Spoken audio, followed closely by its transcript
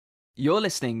You're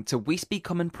listening to We Speak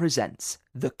Common presents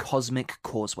The Cosmic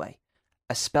Causeway,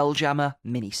 a Spelljammer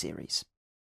mini-series.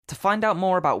 To find out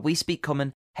more about We Speak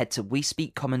Common, head to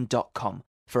wespeakcommon.com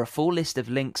for a full list of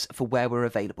links for where we're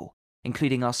available,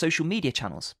 including our social media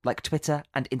channels like Twitter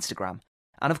and Instagram,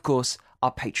 and of course,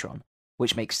 our Patreon,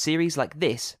 which makes series like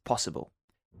this possible.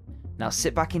 Now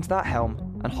sit back into that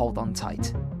helm and hold on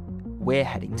tight. We're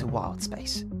heading to wild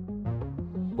space.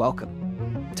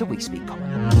 Welcome to We Speak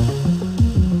Common.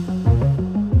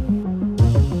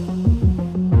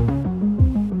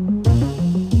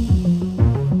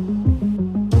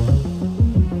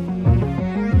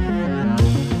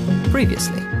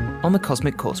 Previously, on the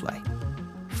Cosmic Causeway,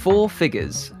 4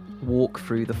 figures walk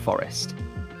through the forest,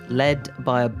 led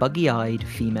by a buggy-eyed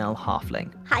female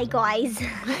halfling. Hi guys.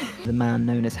 The man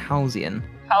known as Halcyon.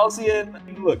 Halcyon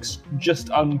looks just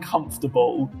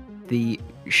uncomfortable. The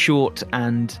short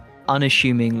and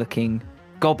unassuming-looking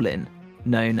goblin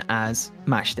known as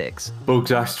Matchsticks.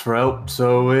 Bugs asked for help,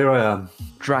 so here I am.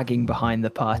 Dragging behind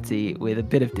the party with a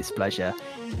bit of displeasure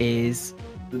is...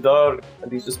 the dog,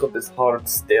 and he's just got this hard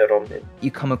stare on him.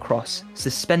 You come across,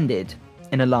 suspended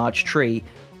in a large tree,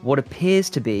 what appears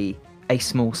to be a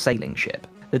small sailing ship.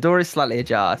 The door is slightly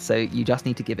ajar, so you just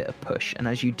need to give it a push, and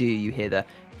as you do, you hear the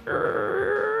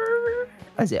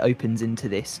as it opens into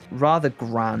this rather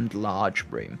grand, large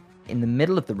room. In the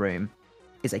middle of the room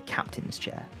is a captain's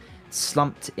chair.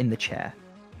 Slumped in the chair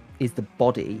is the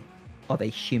body of a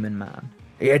human man.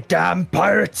 You damn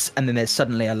pirates! And then there's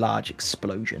suddenly a large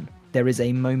explosion. There is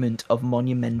a moment of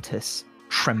monumentous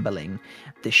trembling.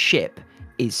 The ship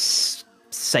is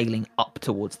sailing up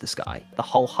towards the sky. The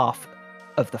whole half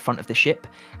of the front of the ship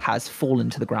has fallen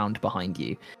to the ground behind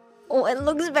you. Oh, it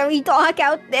looks very dark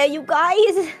out there, you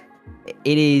guys.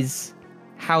 It is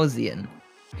Halcyon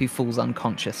who falls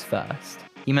unconscious first.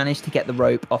 You manage to get the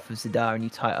rope off of Zadar and you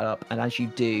tie it up, and as you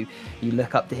do, you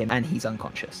look up to him and he's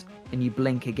unconscious. And you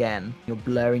blink again, your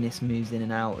blurriness moves in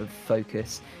and out of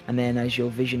focus, and then as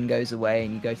your vision goes away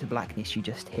and you go to blackness, you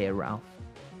just hear Ralph.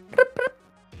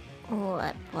 Oh,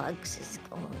 that Bugs is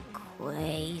going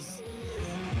crazy.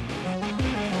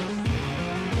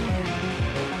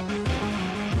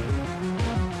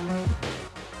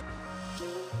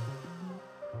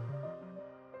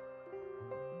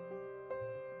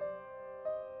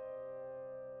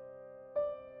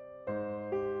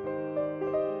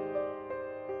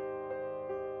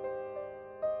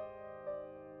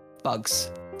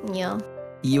 Bugs, Yeah.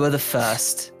 you are the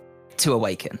first to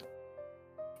awaken.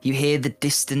 You hear the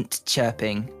distant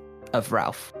chirping of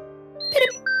Ralph.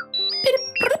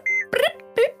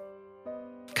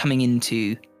 Coming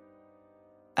into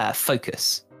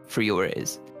focus through your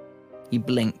ears. You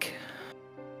blink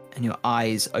and your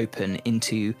eyes open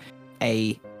into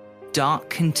a dark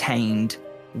contained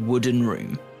wooden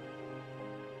room.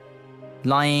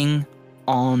 Lying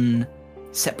on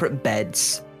separate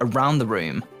beds around the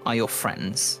room are your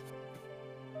friends.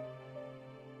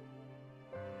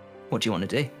 What do you want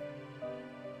to do?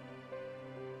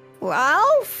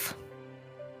 Ralph?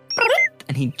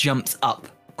 And he jumps up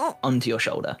onto your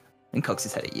shoulder and cocks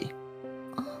his head at you.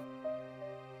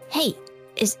 Hey,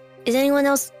 is anyone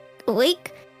else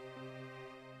awake?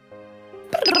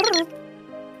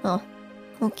 Oh,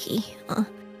 okay.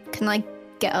 Can I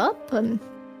get up?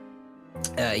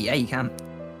 Yeah, you can.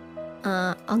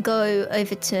 I'll go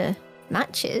over to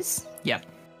Matches. Yeah.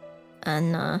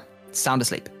 And Sound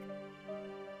asleep.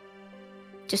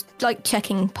 just like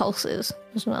checking pulses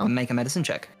as well. Make a medicine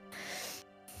check.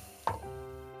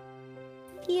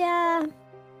 Yeah.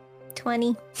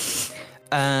 20.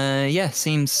 Yeah,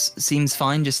 seems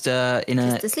fine. Just in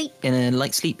Just asleep. a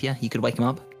light sleep. Yeah, you could wake him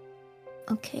up.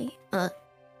 Okay.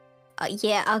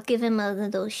 Yeah, I'll give him a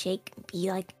little shake and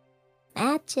be like,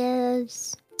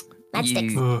 Matches.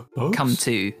 Matchsticks. Bugs? Come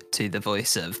to the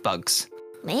voice of Bugs.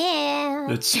 Man.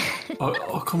 It's...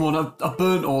 oh, come on, I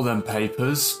burnt all them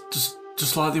papers.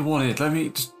 Just like they wanted. Let me...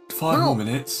 just 5 No. more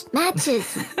minutes.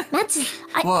 Matches. Matches.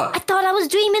 What? I thought I was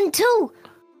dreaming too.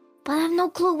 But I have no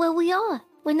clue where we are.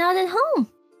 We're not at home.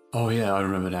 Oh, yeah, I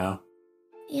remember now.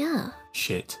 Yeah.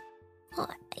 Shit. Oh,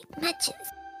 Matches.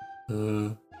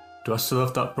 Do I still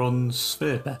have that bronze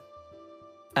sphere there?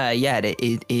 Yeah,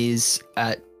 it is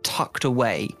tucked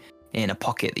away in a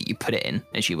pocket that you put it in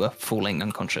as you were falling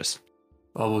unconscious.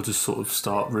 I will just sort of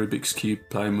start Rubik's Cube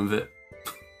playing with it.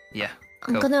 Yeah.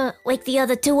 I'm Cool. gonna wake the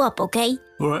other two up, okay?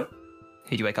 Alright.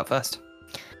 Who'd you wake up first?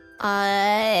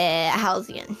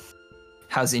 Halcyon.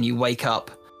 Halcyon, you wake up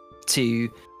to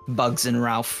Bugs and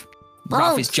Ralph.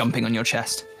 Ralph is Bones. jumping on your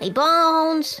chest. Hey,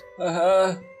 Bones.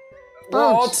 What?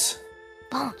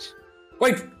 Bones.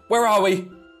 Wait, where are we?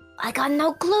 I got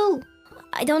no clue.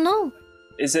 I don't know.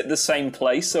 Is it the same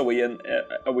place? Are we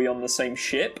on the same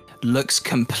ship? Looks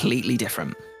completely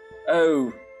different.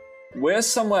 Oh, we're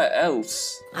somewhere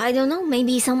else. I don't know,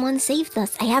 maybe someone saved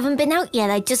us. I haven't been out yet,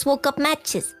 I just woke up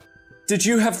matches. Did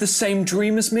you have the same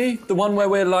dream as me? The one where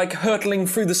we're like hurtling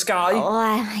through the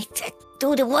sky?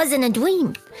 Dude, it wasn't a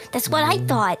dream. That's what I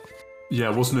thought.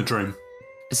 Yeah, it wasn't a dream.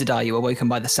 Zadar, you awoken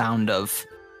by the sound of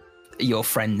your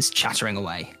friends chattering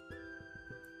away.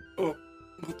 Oh,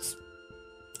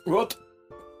 what?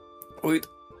 Wait,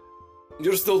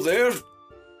 you're still there?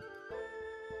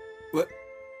 What?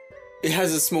 It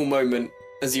has a small moment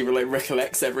as he like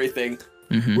recollects everything.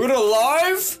 Mm-hmm. We're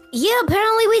alive? Yeah,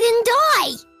 apparently we didn't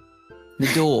die.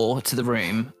 The door to the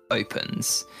room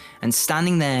opens, and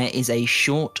standing there is a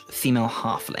short female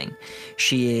halfling.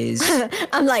 She is...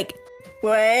 I'm like,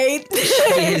 wait.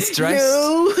 She is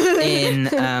dressed in...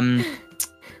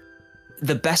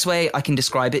 the best way I can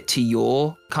describe it to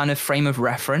your kind of frame of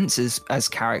reference as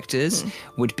characters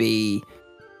would be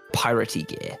piratey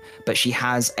gear, but she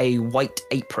has a white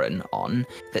apron on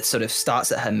that sort of starts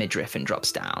at her midriff and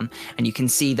drops down, and you can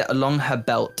see that along her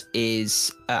belt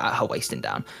is at her waist and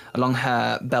down. Along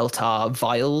her belt are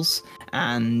vials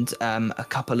and a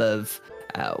couple of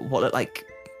what look like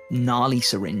gnarly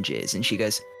syringes, and she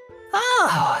goes,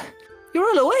 "Ah, you're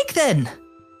all awake then.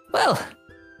 Well,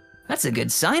 that's a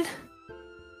good sign.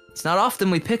 It's not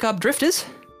often we pick up drifters."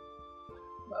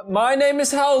 My name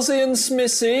is Halcyon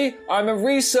Smissy. I'm a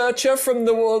researcher from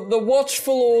the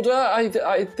Watchful Order,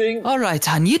 I think. All right,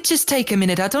 hon, you just take a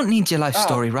minute. I don't need your life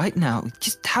story right now.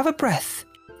 Just have a breath.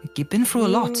 You've been through a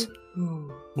lot.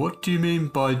 What do you mean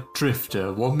by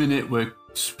drifter? 1 minute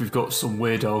we've got some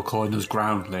weirdo calling us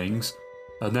groundlings,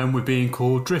 and then we're being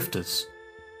called drifters.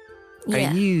 Yeah.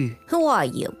 Are you... Who are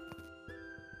you?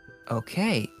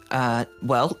 Okay.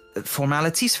 Well,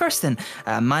 formalities first then.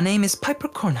 My name is Piper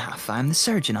Cornhalf. I'm the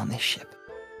surgeon on this ship.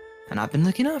 And I've been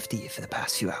looking after you for the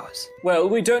past few hours. Well,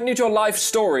 we don't need your life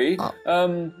story.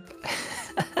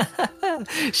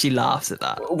 She laughs at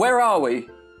that. Where are we?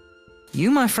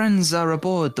 You, my friends, are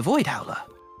aboard the Void Howler.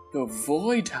 The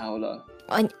Void Howler?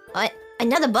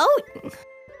 Another boat?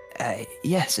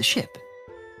 Yes, a ship.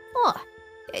 Oh,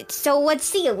 so what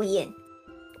sea are we in?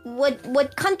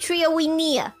 What country are we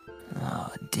near?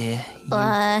 Oh, dear.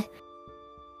 Are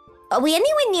we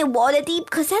anywhere near Waterdeep?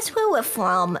 Because that's where we're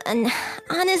from. And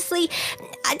honestly,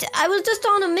 I was just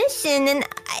on a mission, and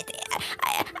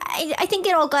I think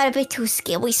it all got a bit too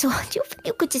scary, so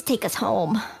you could just take us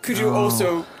home. Could you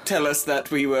also tell us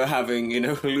that we were having,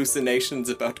 hallucinations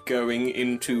about going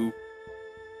into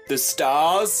the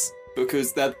stars?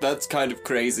 Because that's kind of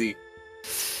crazy.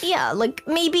 Yeah, like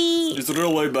maybe... It's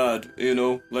really bad,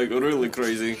 like really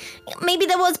crazy. Maybe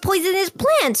there was poisonous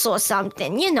plants or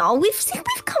something, We've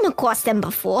come across them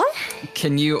before.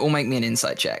 Can you all make me an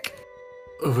insight check?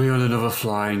 Are we on another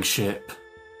flying ship?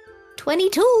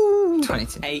 22.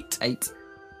 22. 8.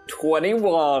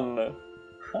 21.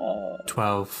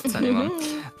 12.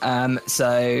 21.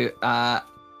 So,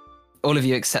 all of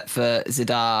you except for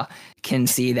Zadar can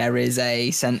see there is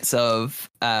a sense of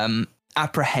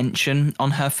apprehension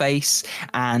on her face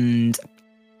and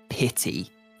pity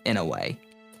in a way.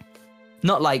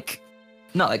 Not like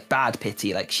bad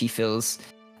pity, like she feels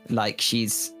like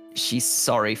she's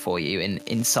sorry for you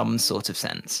in some sort of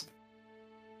sense.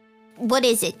 What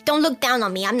is it? Don't look down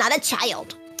on me. I'm not a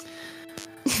child.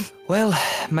 Well,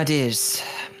 my dears,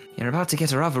 you're about to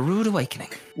get a rather rude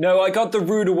awakening. No, I got the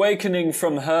rude awakening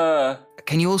from her.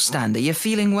 Can you all stand? Are you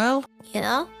feeling well?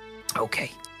 Yeah? Okay.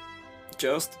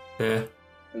 Just? Yeah.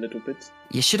 A little bit.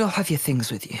 You should all have your things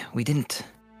with you. We didn't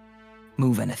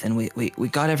move anything. We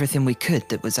got everything we could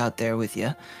that was out there with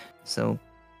you. So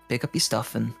pick up your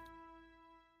stuff and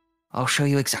I'll show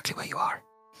you exactly where you are.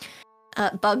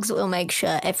 Bugs will make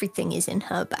sure everything is in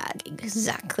her bag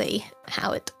exactly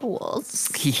how it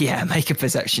was. Yeah, make a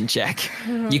perception check.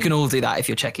 You can all do that if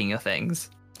you're checking your things.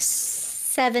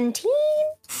 17?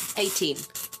 18.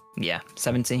 Yeah,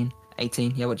 17,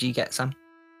 18. Yeah, what do you get, Sam?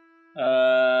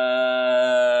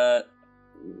 10.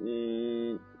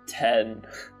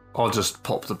 I'll just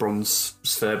pop the bronze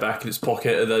sphere back in its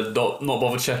pocket and then not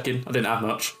bother checking. I didn't have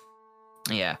much.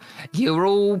 Yeah. You're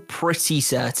all pretty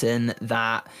certain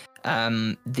that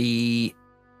the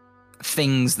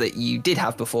things that you did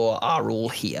have before are all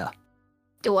here.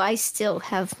 Do I still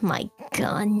have my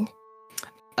gun?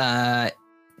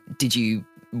 Did you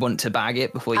want to bag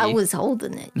it before you... I was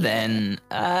holding it. Then,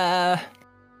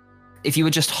 if you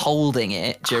were just holding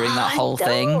it during that whole don't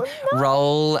thing, know.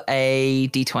 roll a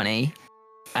d20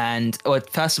 and... Or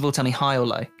first of all, tell me high or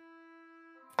low.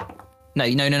 No.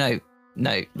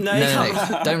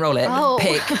 Don't roll it. Oh.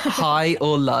 Pick high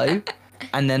or low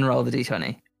And then roll the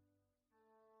d20.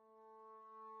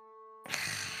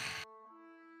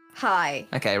 Hi.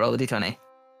 Okay, roll the d20.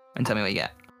 And tell me what you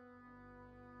get.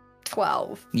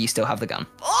 12. You still have the gun.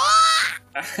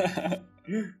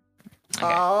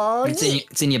 Oh,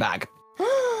 It's in your bag.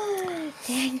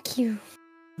 thank you.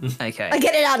 Okay. I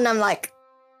get it out and I'm like,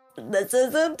 this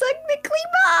isn't technically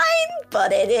mine,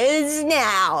 but it is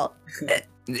now.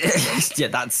 Yeah,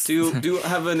 that's... Do you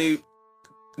have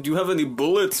any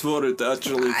bullets for it to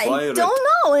actually fire I don't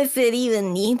know if it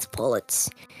even needs bullets.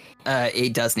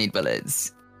 It does need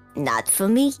bullets. Not for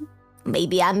me.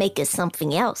 Maybe I make it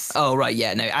something else. Oh, right,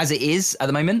 yeah, no. As it is at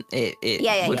the moment, it would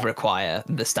Yeah. require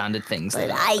the standard things.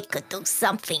 But I could do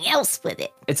something else with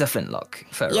it. It's a flintlock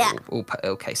for Yeah.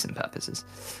 all case and purposes.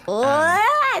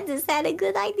 Is that a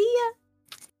good idea?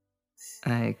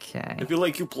 Okay. I feel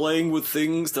like you playing with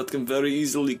things that can very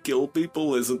easily kill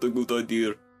people isn't a good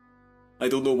idea. I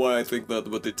don't know why I think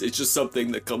that, but it's just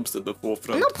something that comes to the I'm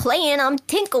forefront. not playing, I'm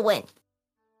tinkering.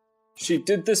 She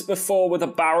did this before with a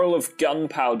barrel of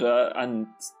gunpowder and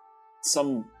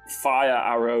some fire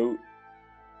arrow.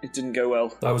 It didn't go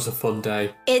well. That was a fun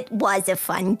day. It was a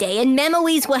fun day, and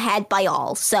memories were had by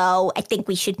all, so I think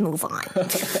we should move on.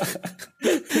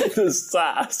 The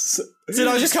sass.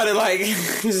 Zidane just kind of like,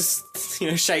 just,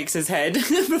 shakes his head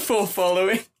before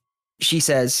following. She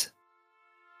says,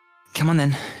 come on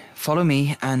then, follow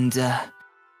me and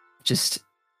just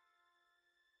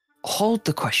hold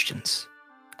the questions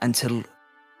until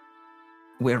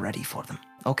we're ready for them,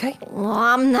 okay? Well,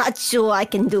 I'm not sure I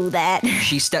can do that.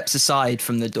 She steps aside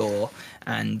from the door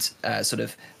and sort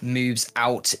of moves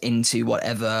out into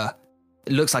whatever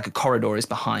looks like a corridor is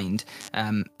behind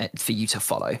for you to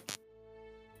follow.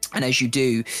 And as you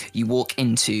do, you walk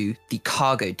into the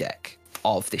cargo deck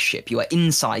of the ship. You are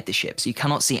inside the ship, so you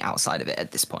cannot see outside of it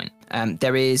at this point.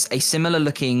 There is a similar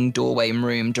looking doorway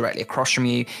room directly across from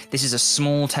you. This is a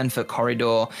small 10-foot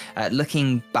corridor.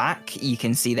 Looking back, you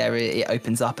can see there it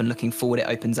opens up, and looking forward, it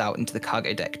opens out into the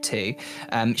cargo deck too.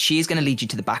 She is going to lead you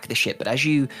to the back of the ship, but as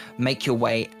you make your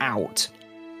way out,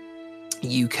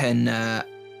 you can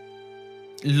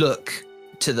look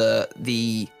to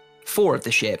the fore of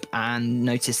the ship and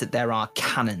notice that there are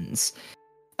cannons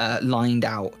lined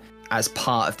out as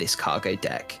part of this cargo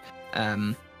deck.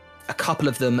 A couple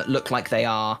of them look like they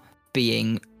are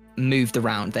being moved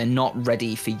around. They're not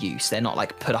ready for use. They're not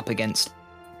like put up against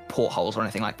portholes or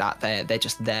anything like that. They're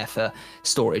just there for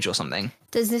storage or something.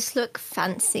 Does this look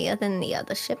fancier than the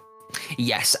other ship?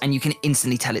 Yes, and you can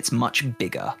instantly tell it's much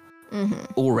bigger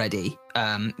already.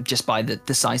 Just by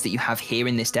the size that you have here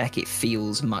in this deck, it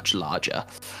feels much larger.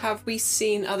 Have we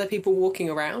seen other people walking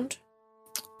around?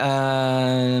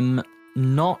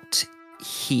 Not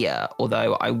here,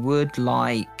 although I would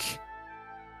like...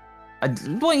 Why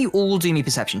don't you all do me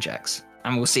perception checks,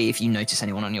 and we'll see if you notice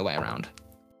anyone on your way around.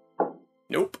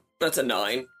 Nope, that's a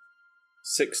 9.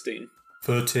 16.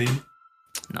 13.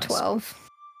 Nice. 12.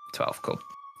 12, cool.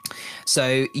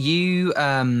 So you,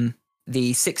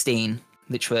 the 16,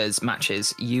 which was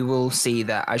matches, you will see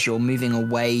that as you're moving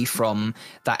away from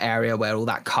that area where all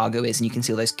that cargo is, and you can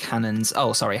see all those cannons,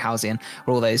 Halcyon,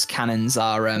 where all those cannons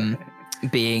are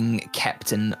being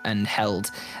kept and held.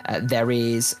 There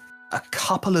is a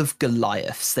couple of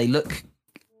Goliaths. They look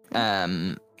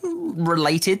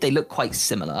related, they look quite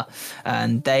similar,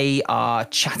 and they are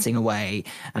chatting away,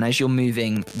 and as you're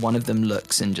moving, one of them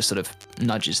looks and just sort of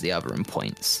nudges the other and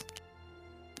points.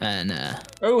 And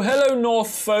Oh, hello,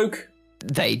 North folk.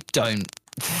 they don't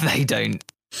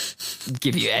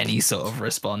give you any sort of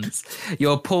response.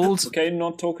 You're pulled Okay,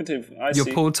 not talkative. You're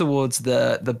pulled towards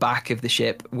the back of the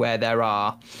ship, where there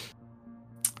are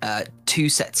two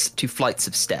flights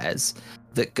of stairs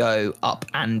that go up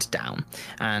and down,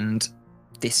 and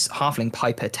this halfling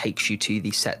piper takes you to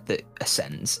the set that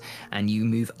ascends, and you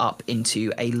move up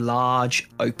into a large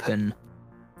open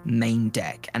main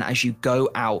deck, and as you go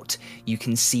out, you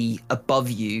can see above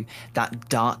you that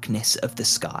darkness of the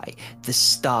sky, the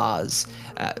stars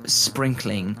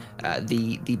sprinkling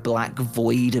the black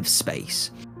void of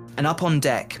space. And up on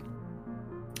deck,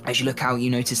 as you look out,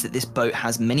 you notice that this boat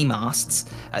has many masts,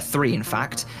 3 in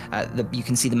fact. You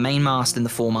can see the main mast and the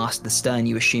foremast. The stern,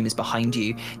 you assume, is behind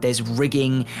you. There's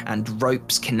rigging and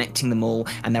ropes connecting them all,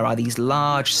 and there are these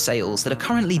large sails that are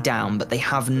currently down, but they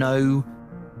have no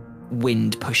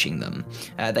wind pushing them.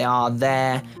 They are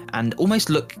there and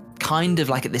almost look kind of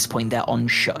like at this point they're on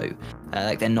show,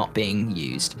 like they're not being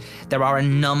used. There are a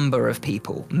number of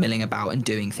people milling about and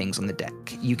doing things on the deck.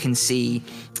 You can see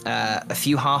a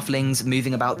few halflings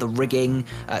moving about the rigging,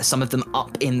 some of them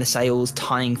up in the sails,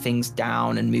 tying things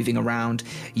down and moving around.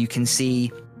 You can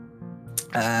see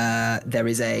there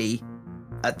is a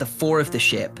at the fore of the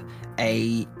ship,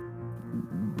 a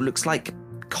looks like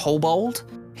kobold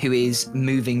who is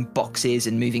moving boxes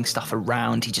and moving stuff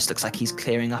around. He just looks like he's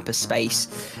clearing up a space.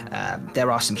 There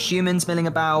are some humans milling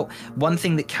about. One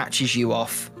thing that catches you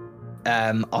off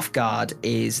guard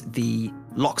is the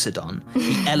Loxodon,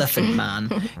 the elephant man,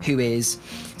 who is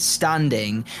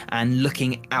standing and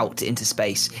looking out into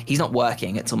space. He's not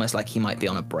working. It's almost like he might be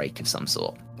on a break of some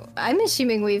sort. I'm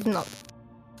assuming we've not.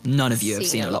 None of you have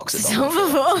seen a Loxodon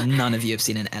before. None of you have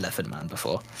seen an elephant man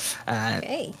before.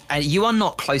 Okay. And you are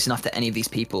not close enough to any of these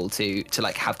people to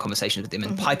like have conversations with them.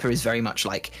 And Piper is very much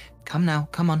like, come now,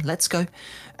 come on, let's go.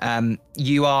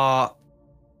 You are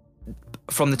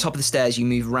from the top of the stairs. You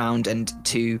move round and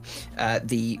to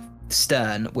the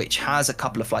stern, which has a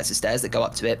couple of flights of stairs that go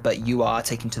up to it, but you are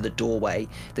taken to the doorway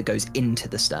that goes into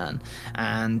the stern.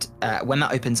 And when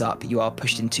that opens up, you are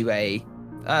pushed into a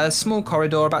small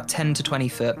corridor, about 10 to 20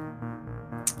 foot.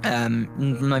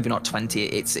 Maybe not 20,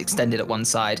 it's extended at one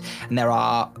side. And there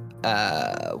are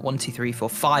 1, 2, 3, 4,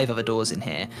 5 other doors in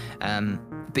here.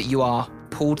 But you are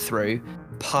pulled through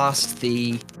past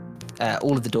the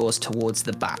all of the doors towards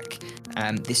the back.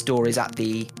 This door is at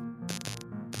the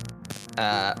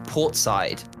port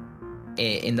side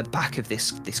in the back of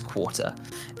this quarter.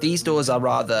 These doors are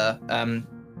rather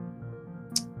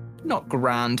not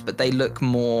grand, but they look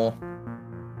more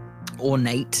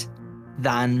ornate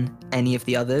than any of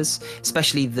the others,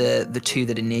 especially the two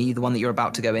that are near you, the one that you're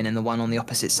about to go in and the one on the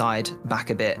opposite side back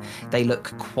a bit. They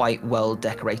look quite well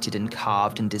decorated and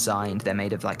carved and designed. They're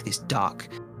made of like this dark,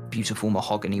 beautiful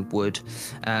mahogany wood.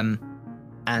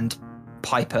 And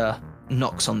Piper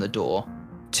knocks on the door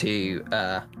to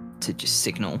just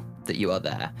signal that you are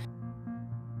there.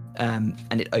 And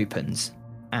it opens,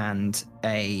 and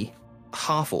a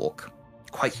half-orc,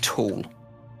 quite tall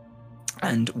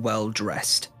and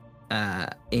well-dressed,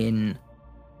 in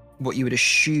what you would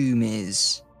assume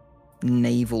is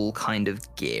naval kind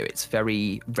of gear. It's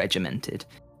very regimented.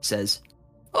 Says,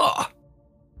 "Ah,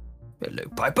 hello,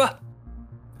 Piper.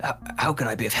 How can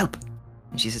I be of help?"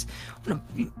 And she says, "No,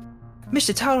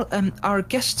 Mr. Towel, our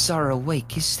guests are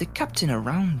awake. Is the captain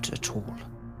around at all?"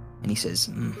 And he says,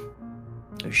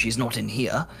 "She's not in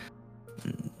here.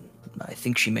 I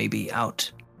think she may be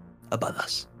out above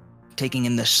us, taking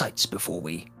in the sights before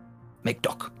we make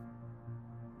dock."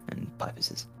 And Piper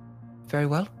says, "Very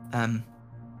well. Thank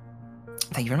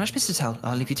you very much, Mr. Towel.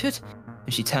 I'll leave you to it."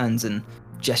 And she turns and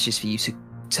gestures for you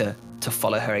to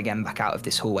follow her again back out of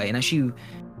this hallway. And as you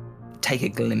take a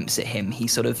glimpse at him, he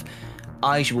sort of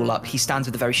eyes you all up. He stands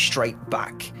with a very straight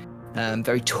back,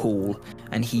 very tall,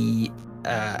 and he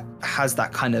has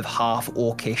that kind of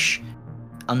half-orcish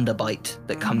underbite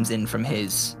that comes in from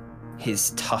his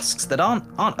tusks that aren't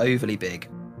overly big.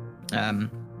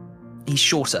 He's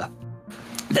shorter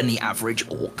than the average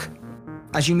orc.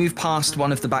 As you move past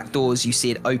one of the back doors, you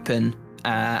see it open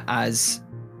as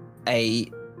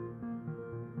a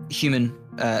human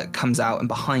comes out, and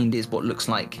behind is what looks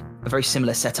like a very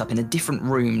similar setup in a different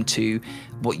room to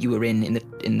what you were in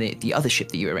the other ship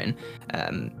that you were in.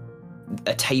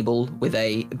 A table with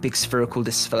a big spherical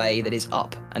display that is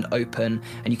up and open,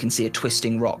 and you can see a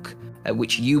twisting rock,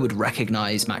 which you would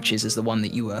recognize matches as the one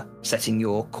that you were setting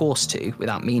your course to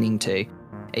without meaning to,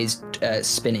 is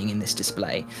spinning in this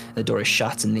display. The door is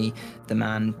shut, and the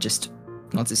man just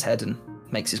nods his head and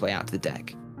makes his way out to the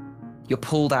deck. You're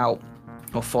pulled out,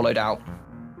 or followed out,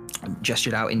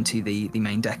 gestured out into the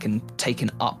main deck and taken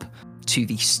up to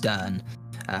the stern,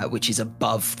 which is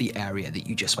above the area that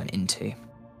you just went into.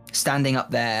 Standing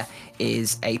up there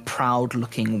is a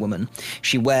proud-looking woman.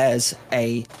 She wears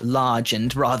a large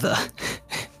and rather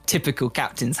typical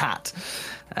captain's hat,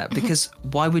 because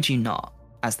why would you not,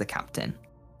 as the captain?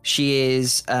 She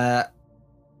is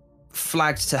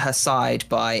flagged to her side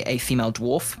by a female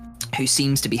dwarf who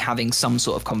seems to be having some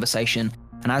sort of conversation.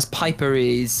 And as Piper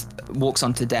walks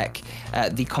onto deck,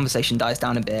 the conversation dies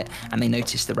down a bit, and they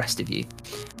notice the rest of you.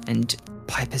 And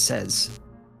Piper says,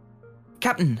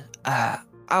 "Captain,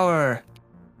 our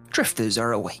drifters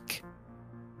are awake.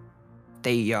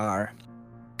 They are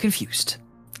confused,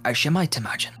 as you might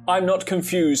imagine." I'm not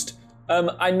confused.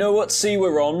 I know what sea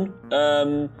we're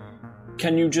on.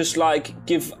 Can you just,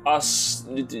 give us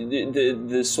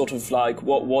the sort of,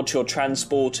 what you're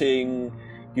transporting?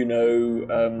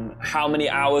 How many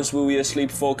hours were we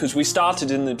asleep for? Because we started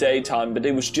in the daytime, but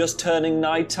it was just turning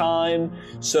nighttime.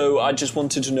 So I just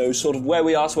wanted to know sort of where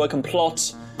we are so I can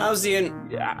plot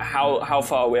how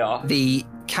far we are. The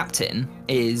captain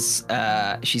is,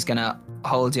 she's going to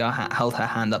hold her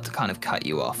hand up to kind of cut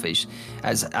you off as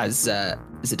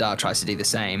Zadar tries to do the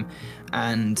same.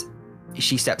 And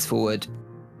she steps forward.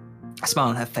 a smile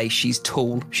on her face. She's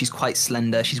tall. She's quite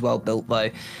slender. She's well built, though.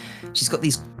 She's got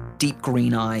these deep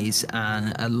green eyes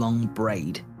and a long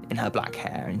braid in her black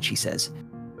hair. And she says,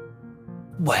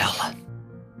 "Well,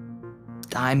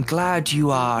 I'm glad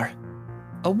you are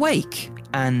awake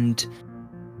and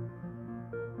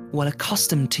well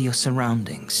accustomed to your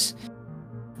surroundings.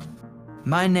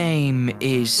 My name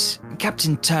is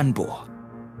Captain Turnbull,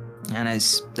 and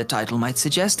as the title might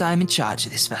suggest, I'm in charge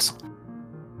of this vessel.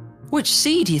 Which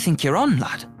sea do you think you're on,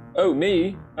 lad?" Oh,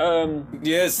 me?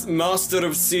 Yes, master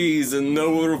of seas and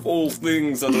knower of all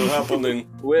things that are happening.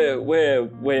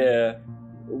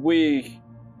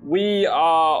 We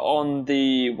are on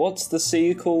the... What's the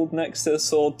sea called next to the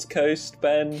Swords Coast,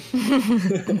 Ben?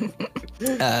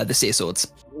 The Sea of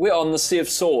Swords. We're on the Sea of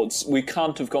Swords. We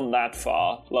can't have gone that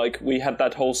far. Like, we had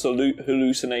that whole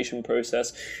hallucination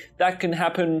process. That can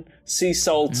happen. Sea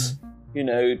salt,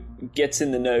 gets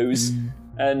in the nose.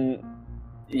 And,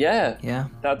 yeah,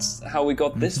 that's how we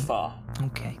got this far.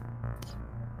 Okay.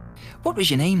 What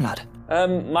was your name, lad?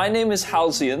 My name is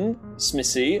Halcyon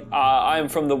Smissy. I am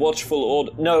from the Watchful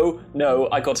Order. No,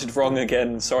 I got it wrong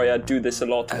again. Sorry, I do this a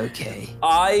lot. Okay.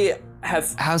 I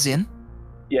have... Halcyon,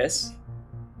 Yes?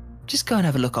 just go and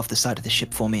have a look off the side of the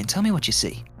ship for me and tell me what you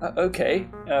see. Okay.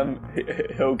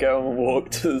 He'll go and walk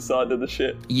to the side of the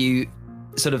ship. You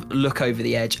sort of look over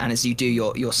the edge, and as you do,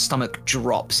 your stomach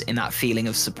drops in that feeling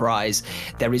of surprise.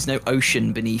 There is no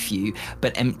ocean beneath you,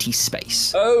 but empty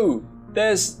space. Oh,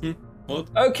 there's... What?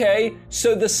 Okay,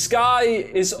 so the sky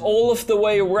is all of the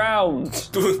way around.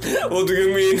 What do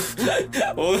you mean?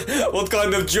 What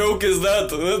kind of joke is that?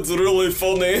 That's really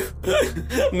funny.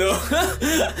 No.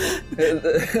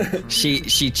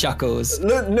 She chuckles.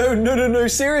 No,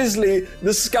 seriously.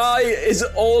 The sky is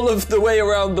all of the way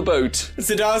around the boat.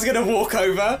 Siddhar's gonna walk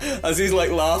over as he's like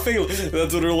laughing.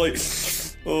 That's really...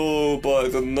 Oh, by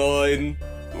the 9.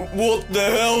 What the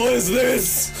hell is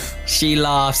this? She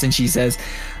laughs and she says,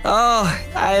 "Oh,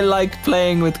 I like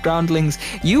playing with groundlings.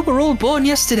 You were all born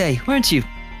yesterday, weren't you?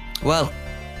 Well,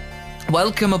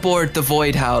 welcome aboard the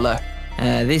Void Howler.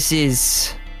 This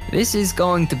is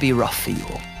going to be rough for you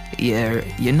all.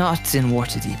 You're not in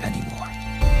Waterdeep anymore."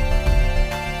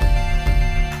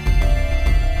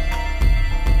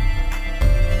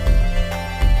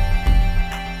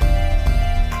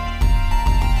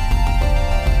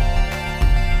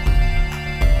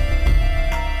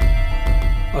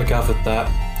 I gathered that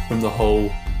from the whole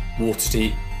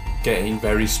Waterdeep getting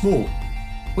very small.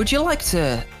 Would you like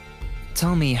to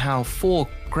tell me how 4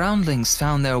 groundlings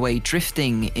found their way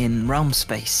drifting in realm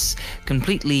space,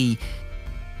 completely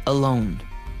alone?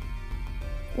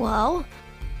 Well,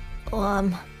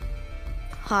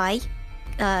 hi,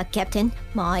 Captain.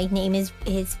 My name is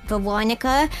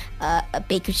Veronica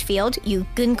Bakersfield. You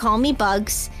can call me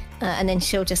Bugs. And then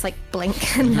she'll just like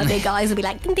blink, and the big eyes will be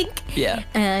like ding ding. Yeah.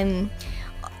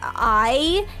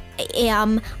 I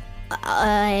am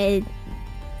an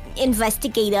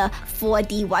investigator for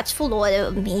the Watchful Order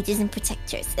of Mages and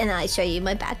Protectors, and I show you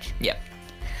my badge. Yep.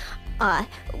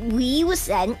 We were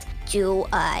sent to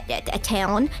a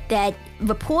town that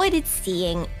reported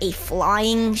seeing a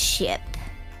flying ship,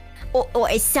 or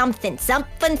something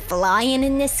flying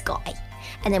in the sky.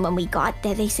 And then when we got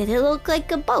there, they said it looked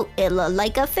like a boat, it looked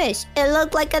like a fish, it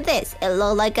looked like a this, it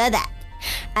looked like a that.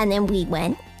 And then we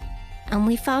went and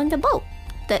we found a boat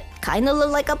that kind of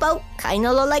looked like a boat, kind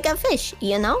of looked like a fish,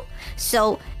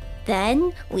 So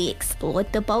then we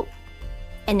explored the boat,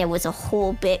 and there was a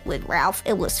whole bit with Ralph.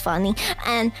 It was funny.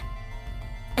 And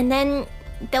then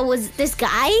there was this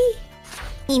guy,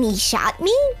 and he shot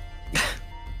me.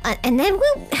 And then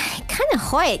we kind of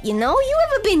hurt, You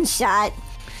ever been shot?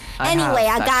 Anyway,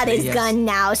 I got his gun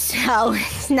now, so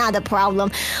it's not a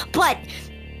problem. But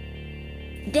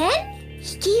then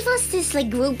he gave us this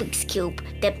like Rubik's Cube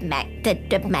that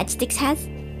Matchsticks has.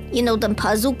 Them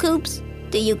puzzle cubes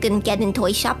that you can get in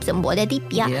toy shops and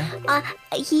Waterdeep. Yeah.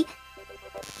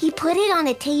 He put it on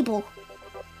a table,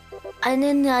 and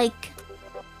then like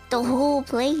the whole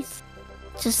place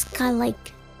just got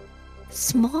like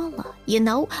smaller,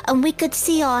 and we could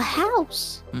see our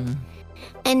house. Mm-hmm.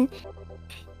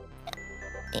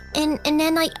 And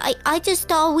then I just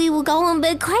thought we were going a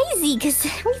bit crazy because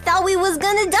we thought we was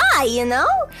gonna die,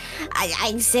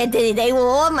 I said that they were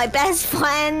all my best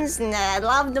friends and I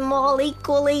loved them all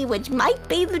equally, which might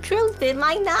be the truth, it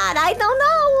might not, I don't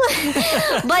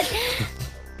know. But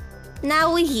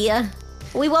now we're here.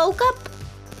 We woke up.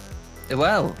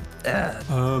 Well,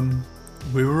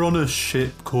 we were on a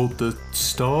ship called the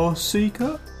Star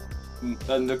Seeker?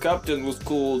 And the captain was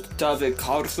called Tavik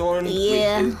Harthorn.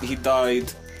 Yeah. He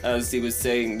died as he was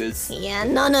saying this. Yeah,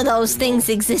 none of those things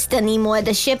exist anymore,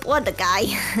 the ship or the guy.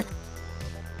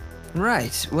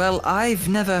 Right. Well, I've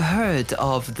never heard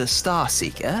of the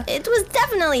Starseeker. It was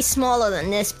definitely smaller than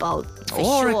this boat, for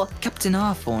Or sure. Captain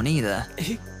Arthorn either.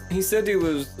 He said he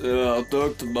was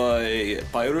attacked by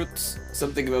pirates.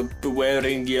 Something about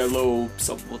wearing yellow.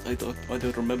 Somewhat. I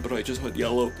don't remember. I just heard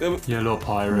yellow. Yellow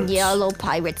pirates. Yellow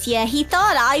pirates. Yeah, he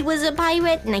thought I was a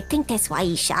pirate, and I think that's why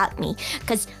he shot me.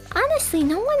 Because honestly,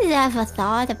 no one has ever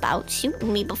thought about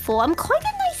shooting me before. I'm quite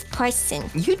a nice person.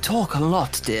 You talk a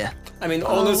lot, dear. I mean,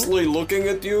 honestly, looking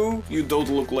at you, you don't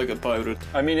look like a pirate.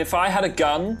 I mean, if I had a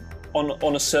gun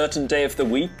on a certain day of the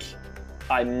week,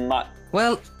 I might.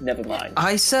 Well, Never mind.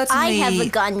 I certainly I have a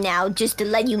gun now, just to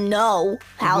let you know,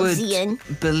 Halcyon.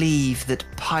 would believe that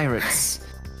pirates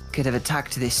could have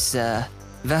attacked this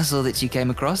vessel that you came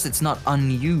across. It's not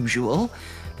unusual.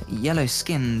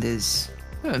 Yellow-skinned is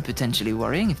potentially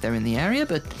worrying if they're in the area,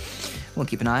 but we'll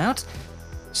keep an eye out.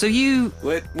 So you...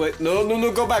 Wait,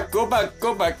 no, go back.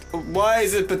 Why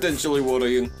is it potentially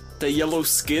worrying? They're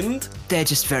yellow-skinned? They're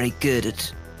just very good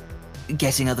at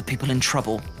getting other people in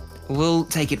trouble. We'll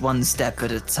take it one step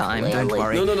at a time, don't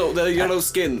worry. No, they're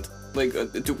yellow-skinned. Like,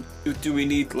 do we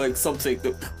need, like, something?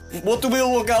 What do we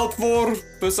look out for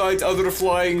besides other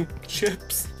flying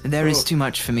ships? There is too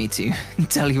much for me to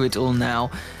tell you it all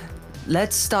now.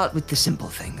 Let's start with the simple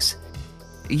things.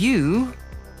 You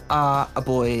are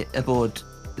aboard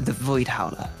the Void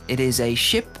Howler. It is a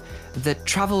ship that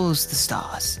travels the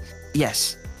stars.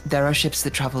 Yes, there are ships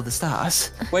that travel the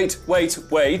stars. Wait.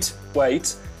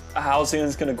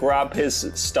 Halcyon's gonna grab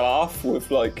his staff with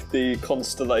like the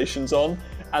constellations on,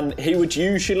 and he would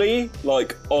usually,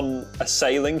 like on a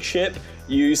sailing ship,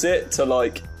 use it to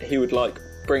like, he would like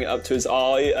bring it up to his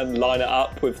eye and line it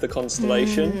up with the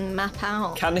constellation. Map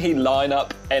out. Can he line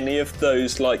up any of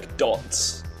those like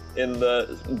dots in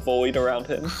the void around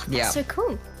him? Yeah. So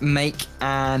cool. Make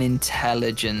an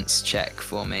intelligence check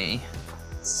for me.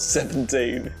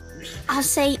 17. I'll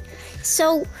say,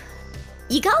 so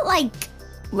you got like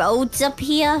roads up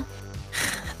here?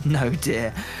 No,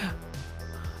 dear.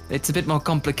 It's a bit more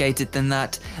complicated than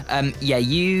that. Yeah,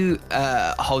 you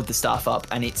hold the staff up,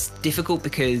 and it's difficult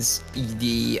because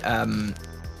the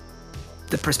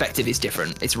perspective is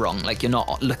different. It's wrong. Like, you're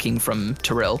not looking from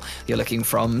Tyrell, you're looking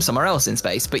from somewhere else in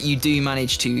space. But you do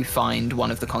manage to find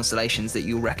one of the constellations that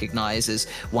you'll recognize as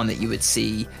one that you would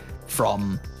see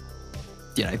from,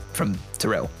 from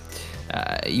Tyrell.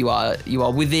 You are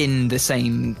within the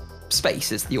same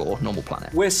space as your normal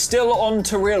planet. We're still on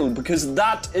Tyrell because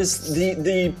that is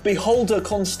the Beholder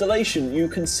constellation. You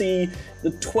can see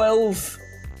the 12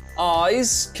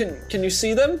 eyes. Can you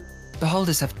see them?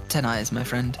 Beholders have 10 eyes, my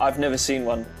friend. I've never seen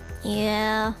one.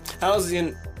 Yeah.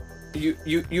 Halcyon,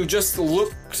 you just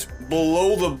looked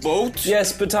below the boat?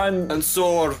 Yes, but and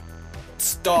saw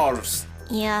stars.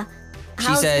 Yeah. She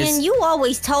Halcyon, says- you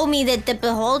always told me that the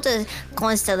Beholder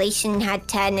constellation had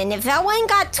 10, and if that one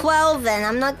got 12, then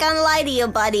I'm not gonna lie to you,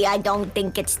 buddy, I don't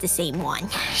think it's the same one.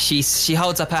 She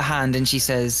holds up her hand and she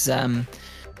says,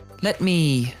 let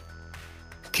me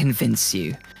convince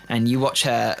you. And you watch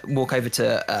her walk over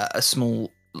to a small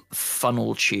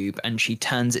funnel tube, and she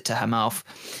turns it to her mouth.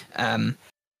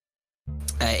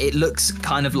 It looks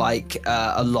kind of like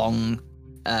a long,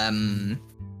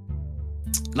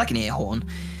 like an ear horn.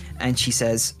 And she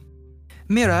says,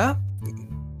 Mira,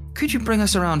 could you bring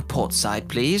us around portside,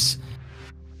 please?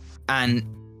 And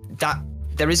that,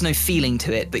 there is no feeling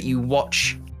to it, but you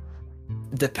watch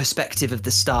the perspective of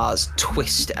the stars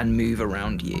twist and move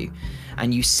around you.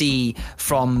 And you see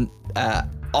from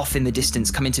off in the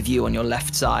distance, come into view on your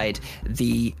left side,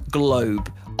 the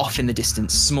globe off in the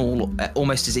distance, small,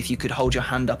 almost as if you could hold your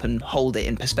hand up and hold it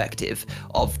in perspective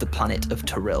of the planet of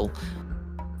Tyrell,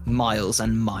 miles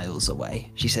and miles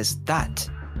away. She says, that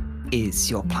is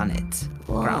your planet,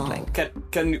 Groundling.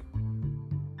 Can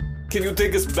you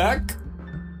take us back?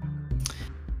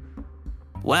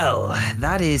 Well,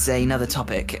 that is another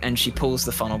topic. And she pulls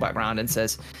the funnel back round and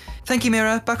says, thank you,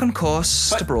 Mira, back on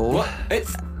course to Brawl. What?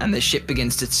 And the ship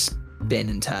begins to spin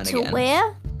and turn To again.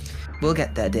 where? We'll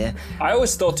get there, dear. I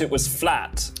always thought it was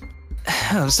flat.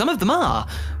 Oh, some of them are.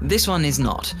 This one is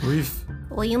not.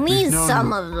 What do you mean, known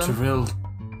some of them? Tyrell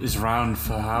is around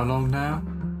for how long now?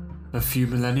 A few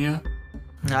millennia?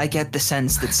 I get the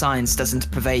sense that science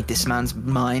doesn't pervade this man's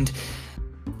mind.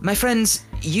 My friends,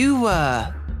 you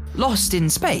were lost in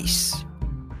space.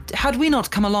 Had we not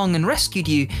come along and rescued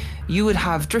you, you would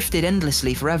have drifted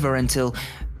endlessly forever until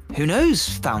who knows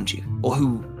found you, or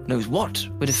who knows what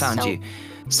would have found you.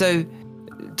 So,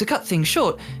 to cut things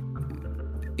short,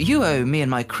 you owe me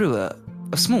and my crew a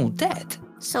small debt.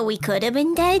 So we could have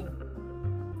been dead,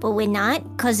 but we're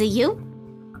not, 'cause of you?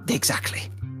 Exactly.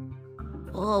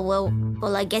 Oh,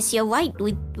 well, I guess you're right.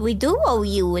 We do owe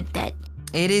you a debt.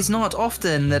 It is not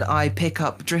often that I pick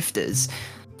up drifters.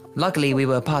 Luckily, we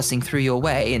were passing through your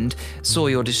way and saw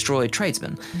your destroyed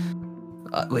tradesman,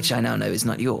 which I now know is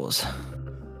not yours.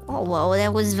 Oh, well,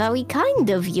 that was very kind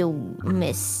of you,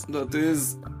 miss. That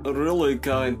is really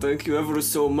kind. Thank you ever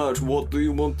so much. What do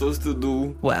you want us to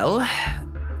do? Well,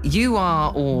 you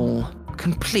are all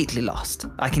completely lost.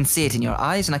 I can see it in your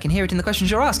eyes and I can hear it in the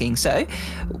questions you're asking. So,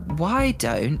 why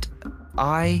don't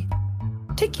I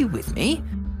take you with me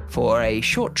for a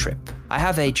short trip? I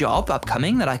have a job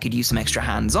upcoming that I could use some extra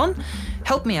hands on.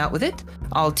 Help me out with it.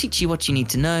 I'll teach you what you need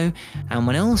to know, and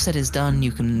when all said is done,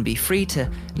 you can be free to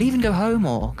leave and go home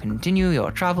or continue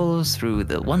your travels through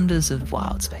the wonders of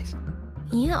wild space.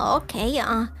 Yeah, okay.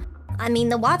 I mean,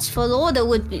 the Watchful Order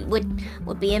would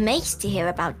be amazed to hear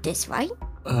about this, right?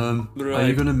 Are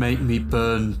you going to make me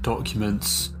burn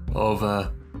documents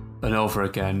over and over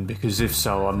again? Because if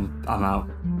so, I'm out.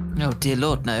 Oh dear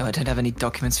Lord, no, I don't have any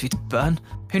documents for you to burn.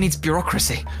 Who needs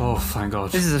bureaucracy? Oh, thank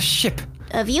God. This is a ship.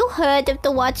 Have you heard of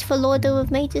the Watchful Order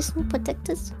of Mages and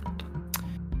Protectors?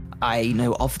 I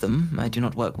know of them. I do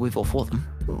not work with or for them.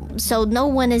 So no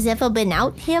one has ever been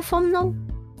out here from them?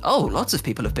 Oh, lots of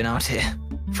people have been out here.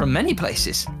 From many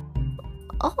places.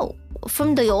 Oh,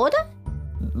 from the Order?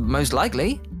 Most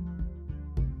likely.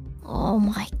 Oh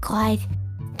my God.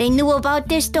 They knew about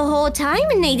this the whole time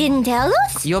and they didn't tell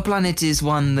us? Your planet is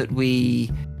one that we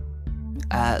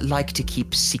like to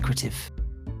keep secretive,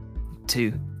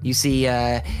 too. You see,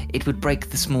 it would break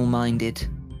the small-minded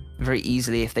very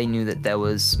easily if they knew that there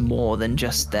was more than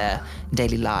just their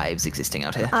daily lives existing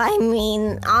out here. I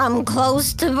mean, I'm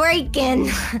close to breaking.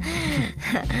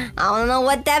 I don't know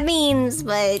what that means,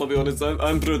 but... I'll be honest,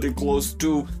 I'm pretty close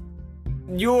too.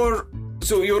 Your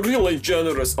really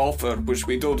generous offer, which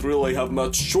we don't really have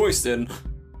much choice in.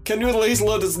 Can you at least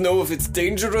let us know if it's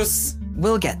dangerous?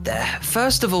 We'll get there.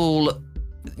 First of all,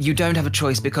 you don't have a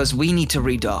choice because we need to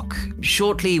redock.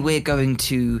 Shortly, we're going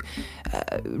to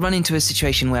run into a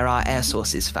situation where our air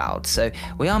source is fouled. So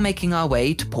we are making our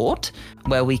way to port,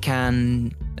 where we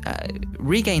can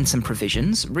regain some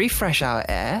provisions, refresh our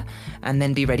air, and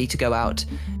then be ready to go out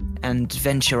and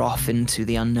venture off into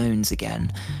the unknowns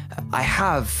again. I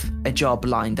have a job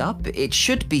lined up. It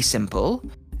should be simple,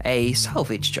 a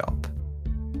salvage job.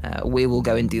 We will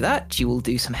go and do that. You will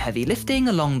do some heavy lifting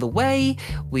along the way.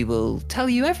 We will tell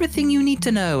you everything you need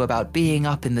to know about being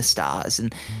up in the stars.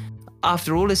 And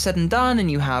after all is said and done, and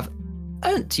you have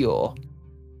earned your,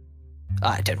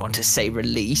 I don't want to say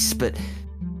release, but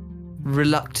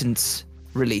reluctant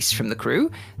release from the crew,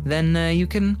 then you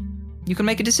can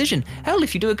make a decision. Hell,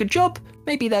 if you do a good job,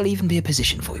 maybe there'll even be a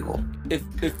position for you all.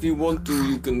 If you want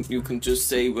to, you can just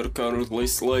say we're currently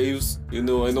slaves. You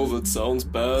know, I know that sounds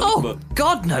bad, Oh, but...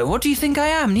 God, no. What do you think I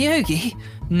am, Nyogi?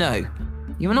 No.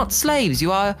 You are not slaves.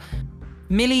 You are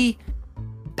merely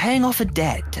paying off a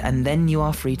debt, and then you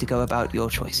are free to go about your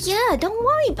choices. Yeah, don't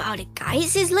worry about it,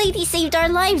 guys. This lady saved our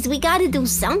lives. We gotta do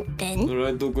something.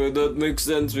 Alright, okay, that makes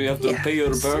sense. We have to pay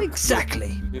her back.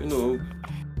 Exactly. But, you know...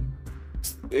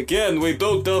 Again, we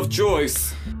don't have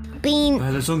choice. Bean,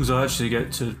 Well, as long as I actually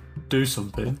get to do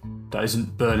something that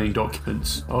isn't burning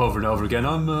documents over and over again,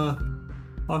 I'm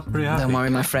pretty happy. Don't worry,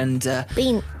 my friend.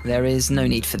 Bean, There is no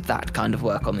need for that kind of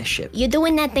work on this ship. you're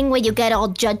doing that thing where you get all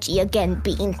judgy again,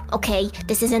 Bean. Okay,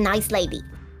 this is a nice lady.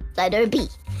 Let her be.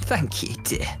 Thank you,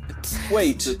 dear.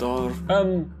 Wait, Jadar.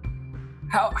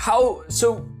 how?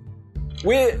 So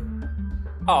we're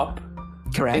up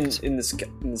Correct. in the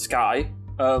sky.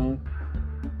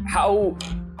 How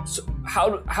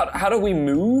do we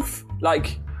move?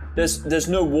 Like, there's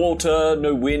no water,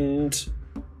 no wind.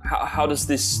 How does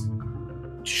this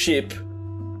ship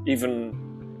even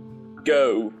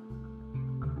go?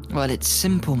 Well, it's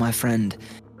simple, my friend.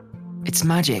 It's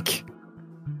magic.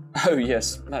 Oh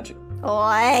yes, magic.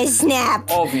 Oh, snap.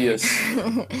 Obvious.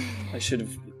 I should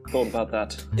have thought about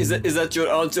that. Is that your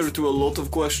answer to a lot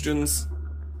of questions?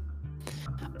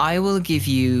 I will give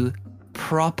you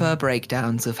proper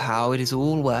breakdowns of how it is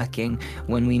all working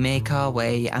when we make our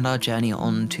way and our journey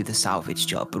on to the salvage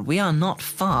job. But we are not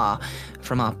far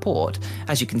from our port,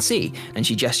 as you can see. And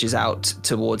she gestures out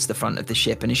towards the front of the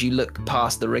ship. And as you look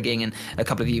past the rigging, and a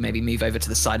couple of you maybe move over to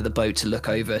the side of the boat to look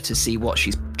over to see what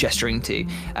she's gesturing to,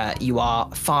 you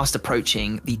are fast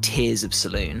approaching the Tears of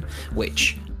Saloon,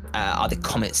 which are the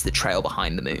comets that trail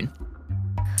behind the moon.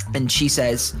 And she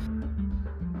says,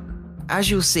 as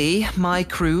you'll see, my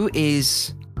crew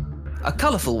is a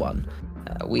colourful one.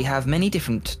 We have many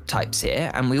different types here,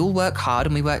 and we all work hard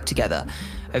and we work together.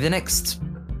 Over the next,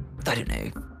 I don't know,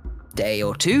 day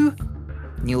or two,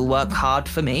 you'll work hard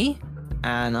for me,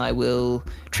 and I will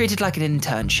treat it like an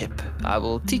internship. I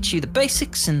will teach you the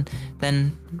basics and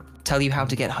then tell you how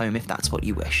to get home if that's what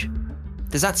you wish.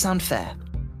 Does that sound fair?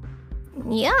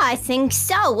 Yeah, I think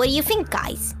so. What do you think,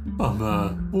 guys?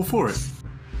 I'm all for it.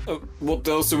 What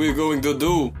else are we going to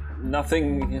do?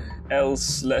 Nothing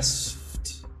else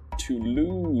left to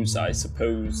lose, I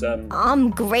suppose. I'm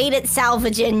great at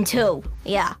salvaging too.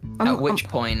 Yeah. At which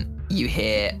point you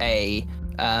hear a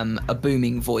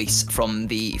booming voice from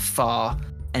the far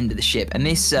end of the ship, and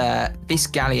this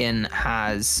galleon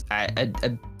has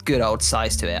a good old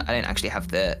size to it. I don't actually have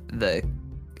the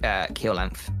keel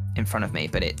length in front of me,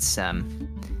 but it's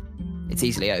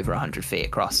easily over 100 feet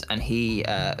across, and he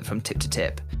from tip to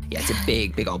tip. Yeah, it's a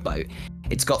big old boat.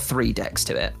 It's got 3 decks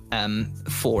to it,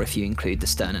 4 if you include the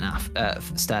stern and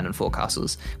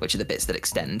forecastles, which are the bits that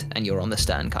extend, and you're on the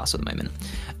stern castle at the moment.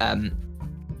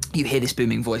 You hear this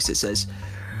booming voice that says,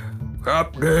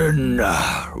 "Captain,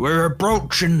 we're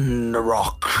approaching the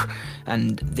rock."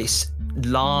 And this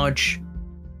large,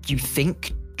 you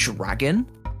think, dragon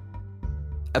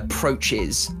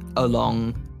approaches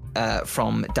along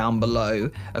from down below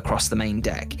across the main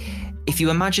deck. If you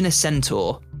imagine a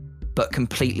centaur, but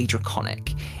completely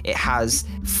draconic, it has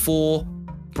 4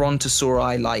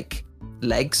 brontosauri-like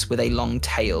legs with a long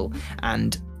tail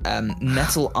and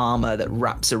metal armor that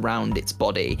wraps around its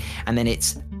body, and then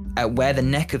it's where the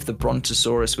neck of the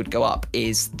brontosaurus would go up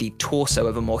is the torso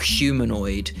of a more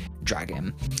humanoid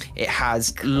dragon. It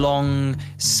has long,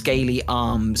 scaly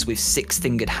arms with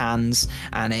 6-fingered hands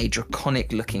and a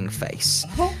draconic-looking face.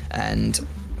 And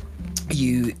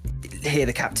you hear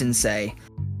the captain say,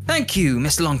 "Thank you,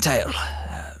 Mr. Longtail.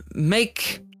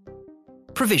 Make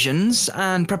provisions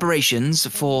and preparations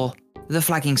for the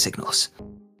flagging signals."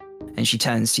 And she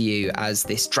turns to you as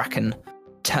this draken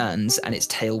turns and its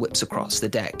tail whips across the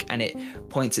deck, and it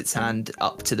points its hand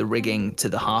up to the rigging to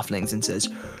the halflings and says,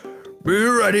 "Be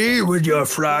ready with your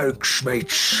flags,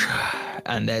 mates."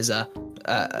 And there's a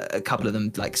couple of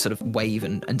them like sort of wave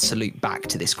and salute back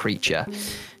to this creature.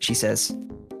 She says,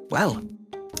 "Well,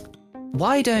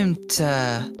 why don't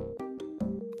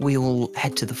we all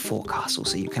head to the forecastle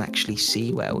so you can actually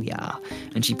see where we are?"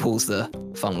 And she pulls the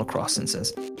funnel across and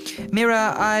says,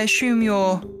 "Mira, I assume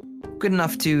you're good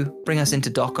enough to bring us into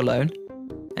dock alone?"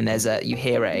 And there's you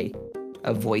hear a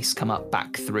voice come up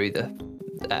back through the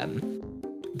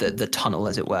tunnel,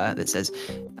 as it were, that says,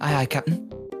 "Aye, Captain."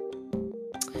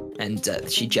 And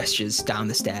she gestures down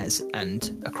the stairs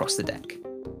and across the deck.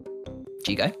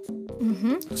 Do you go?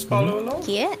 Just follow along.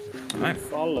 Yeah. Right.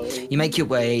 Follow. You make your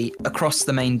way across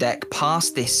the main deck,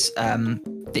 past this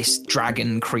this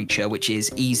dragon creature, which is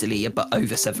easily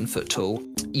over 7 foot tall.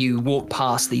 You walk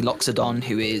past the Loxodon,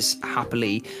 who is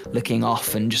happily looking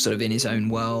off and just sort of in his own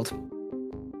world.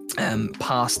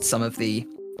 Past some of the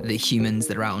humans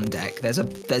that are out on deck.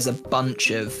 There's a bunch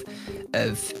of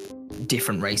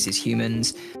different races.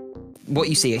 Humans. What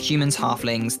you see are humans,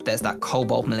 halflings. There's that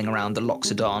kobold milling around, the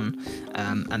Loxodon,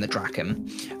 and the Draken.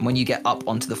 And when you get up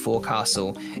onto the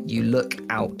forecastle, you look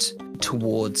out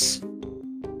towards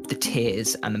the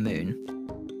Tears and the moon.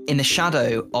 In the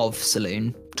shadow of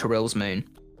Saloon, Torill's moon,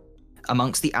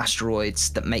 amongst the asteroids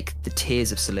that make the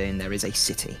Tears of Saloon, there is a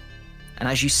city. And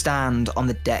as you stand on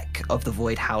the deck of the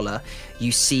Void Howler,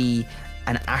 you see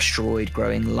an asteroid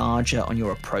growing larger on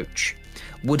your approach.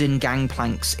 Wooden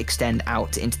gangplanks extend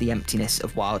out into the emptiness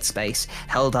of wild space,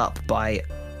 held up by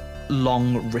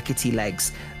long, rickety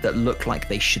legs that look like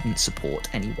they shouldn't support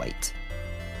any weight.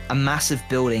 A mass of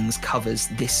buildings covers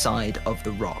this side of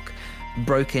the rock,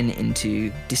 broken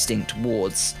into distinct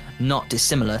wards, not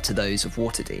dissimilar to those of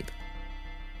Waterdeep.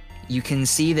 You can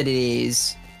see that it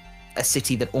is a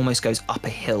city that almost goes up a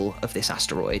hill of this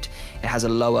asteroid. It has a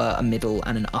lower, a middle,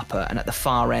 and an upper, and at the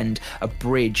far end, a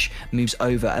bridge moves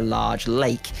over a large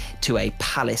lake to a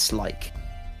palace-like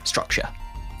structure.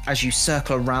 As you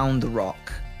circle around the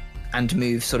rock and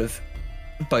move sort of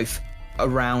both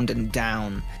around and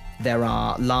down, there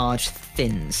are large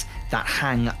fins that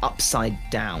hang upside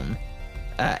down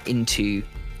into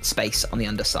space on the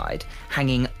underside.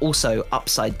 Hanging also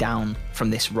upside down from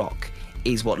this rock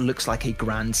is what looks like a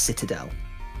grand citadel.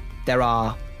 There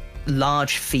are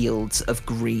large fields of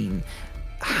green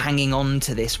hanging on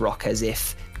to this rock as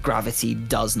if gravity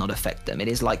does not affect them. It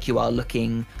is like you are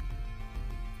looking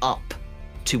up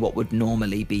to what would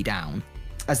normally be down.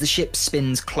 As the ship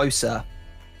spins closer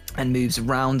and moves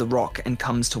around the rock and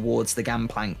comes towards the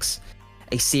gangplanks,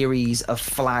 a series of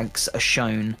flags are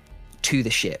shown to the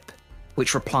ship,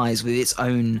 which replies with its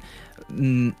own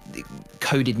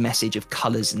coded message of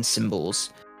colours and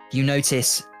symbols. You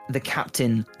notice the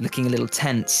captain looking a little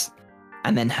tense,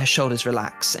 and then her shoulders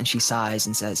relax and she sighs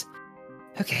and says,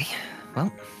 "Okay,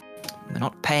 well, we're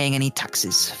not paying any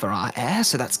taxes for our air,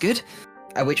 so that's good.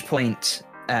 At which point,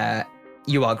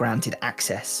 you are granted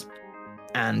access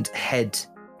and head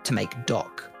to make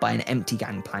dock by an empty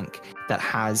gangplank that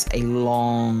has a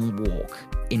long walk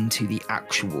into the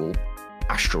actual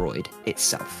asteroid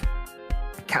itself.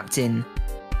 Captain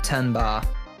Turnbar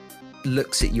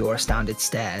looks at your astounded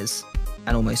stares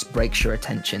and almost breaks your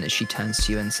attention as she turns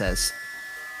to you and says,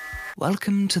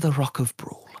 "Welcome to the Rock of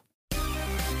Brawl."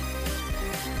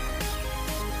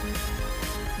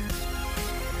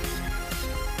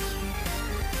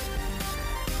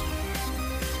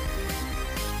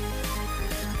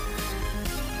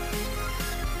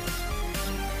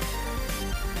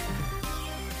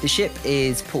 The ship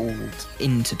is pulled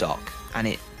into dock and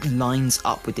it lines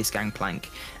up with this gangplank,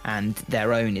 and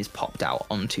their own is popped out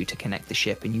onto to connect the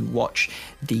ship, and you watch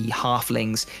the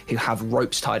halflings who have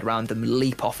ropes tied around them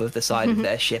leap off of the side of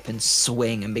their ship and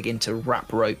swing and begin to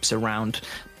wrap ropes around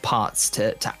parts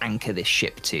to anchor this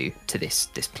ship to this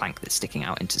plank that's sticking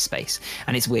out into space.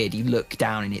 And it's weird, you look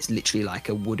down and it's literally like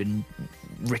a wooden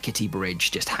rickety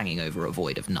bridge just hanging over a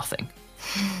void of nothing.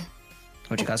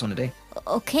 What do you guys want to do?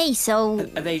 Okay, so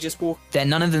Are they just walking?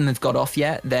 None of them have got off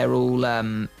yet. They're all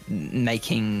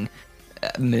making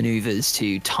maneuvers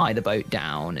to tie the boat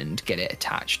down and get it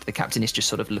attached. The captain is just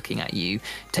sort of looking at you,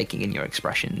 taking in your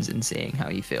expressions and seeing how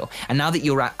you feel. And now that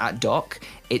you're at dock,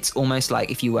 it's almost like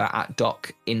if you were at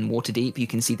dock in Waterdeep, you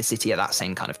can see the city at that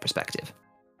same kind of perspective.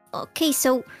 okay,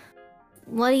 so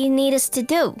what do you need us to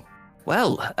do?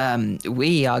 Well,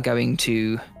 we are going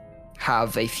to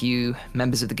have a few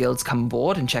members of the guilds come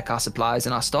aboard and check our supplies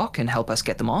and our stock and help us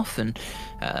get them off and,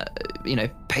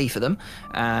 pay for them.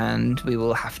 And we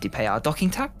will have to pay our docking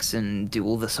tax and do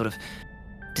all the sort of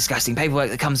disgusting paperwork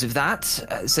that comes with that.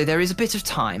 So there is a bit of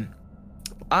time.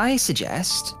 I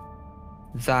suggest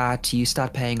that you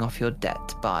start paying off your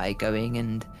debt by going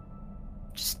and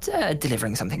just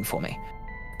delivering something for me.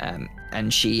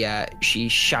 And she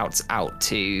shouts out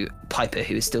to Piper,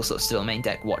 who is still on main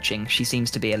deck watching. She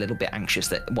seems to be a little bit anxious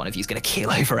that one of you is going to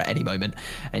keel over at any moment.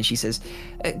 And she says,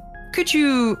 "Could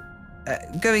you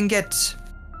go and get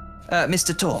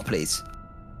Mr. Tor, please?"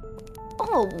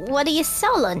 Oh, what are you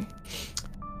selling?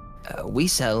 We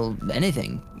sell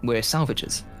anything. We're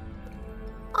salvagers.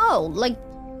 Oh,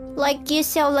 like you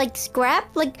sell like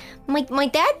scrap? Like my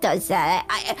dad does that.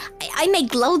 I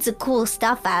make loads of cool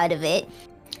stuff out of it.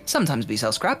 Sometimes we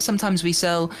sell scrap. Sometimes we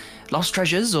sell lost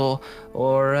treasures or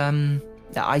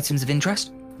items of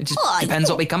interest. It just depends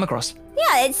what we come across.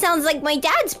 Yeah, it sounds like my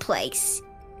dad's place.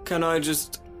 Can I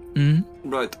just...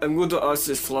 Right, I'm going to ask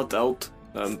this flat out,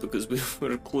 because we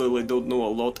clearly don't know a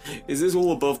lot. Is this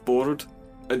all above board?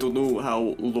 I don't know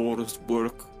how laws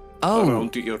work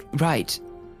around here. Right.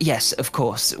 Yes, of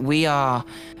course. We are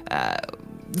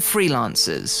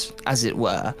freelancers, as it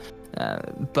were,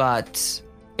 but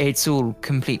it's all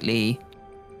completely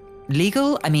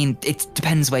legal. I mean, it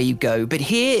depends where you go, but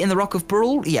here in the Rock of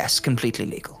Brawl, yes, completely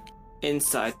legal.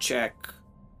 Inside check.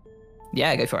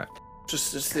 Yeah, go for it.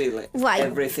 Just to see, like, Right.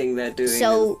 everything they're doing.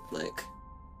 So- is, like,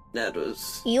 that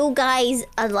was... You guys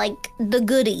are like the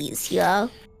goodies, yeah?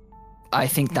 I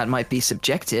think that might be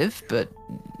subjective, but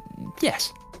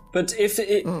yes. But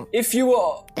if you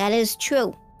are... That is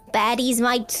true. Baddies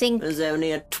might think There's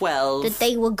only a 12. that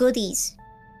they were goodies.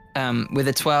 With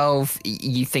a 12,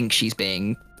 you think she's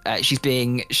being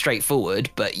straightforward,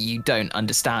 but you don't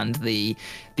understand the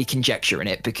conjecture in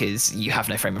it because you have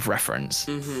no frame of reference.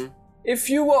 If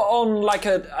you were on like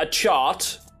a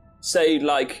chart, say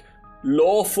like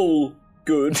lawful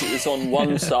good is on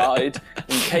one side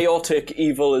and chaotic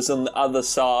evil is on the other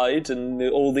side and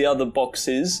all the other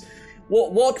boxes,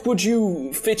 what would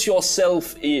you fit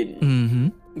yourself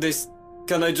in? This...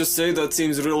 Can I just say that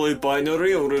seems really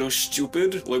binary or really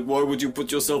stupid? Like, why would you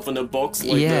put yourself in a box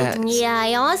like that? Yeah,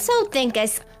 I also think I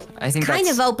think kind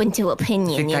that's, of open to I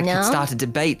opinion, think you that know? could start a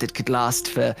debate that could last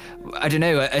for, I don't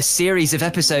know, a series of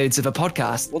episodes of a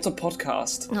podcast. What's a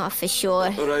podcast? Not for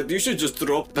sure. Alright, you should just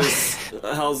drop this,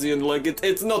 Halcyon. Like,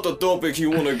 it's not a topic you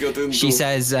want to get into. She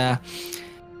says,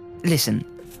 listen,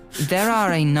 there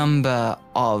are a number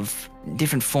of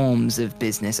different forms of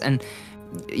business, and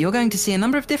you're going to see a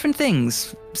number of different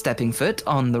things stepping foot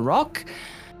on the rock.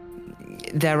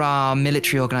 There are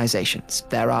military organizations.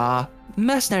 There are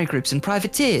mercenary groups and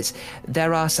privateers.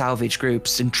 There are salvage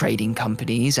groups and trading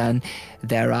companies, and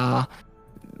there are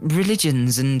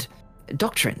religions and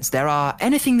doctrines. There are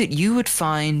anything that you would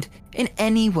find in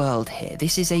any world here.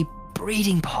 This is a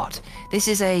breeding pot. This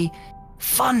is a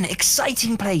fun,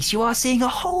 exciting place. You are seeing a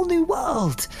whole new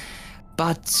world.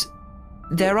 But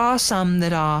there are some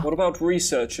that are... What about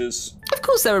researchers? Of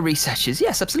course there are researchers,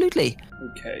 yes, absolutely.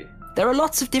 Okay. There are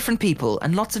lots of different people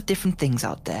and lots of different things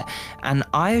out there, and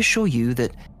I assure you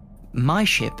that my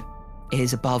ship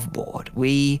is above board.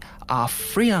 We are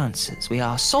freelancers, we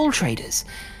are soul traders,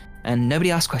 and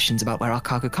nobody asks questions about where our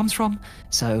cargo comes from,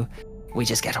 so we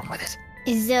just get on with it.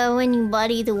 Is there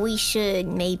anybody that we should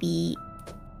maybe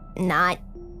not,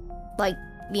 like,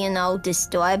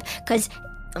 disturb? Because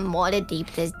in Waterdeep,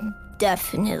 there's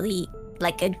definitely,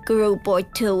 like, a group or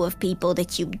two of people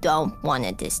that you don't want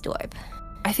to disturb.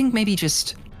 I think maybe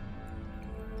just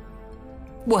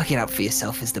work it out for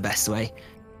yourself is the best way.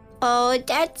 Oh,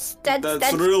 that's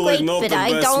really great, not but the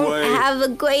I best don't way. have a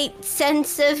great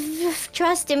sense of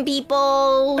trust in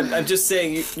people. I'm just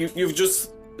saying, you've just...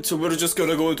 So we're just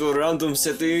gonna go to a random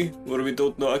city where we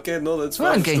don't know. Okay, no, that's fine.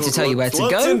 Well, I'm going to tell you where to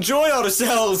Let's go. enjoy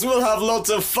ourselves. We'll have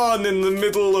lots of fun in the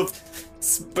middle of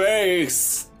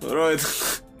space.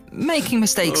 Alright. Making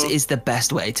mistakes is the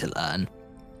best way to learn.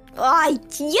 Oh,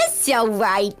 you're so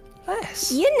right.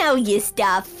 Yes. You know your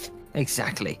stuff.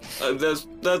 Exactly.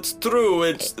 That's true.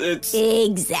 It's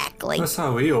Exactly. That's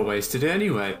how we always did it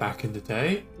anyway, back in the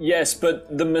day. Yes,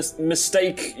 but the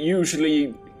mistake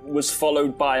usually was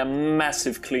followed by a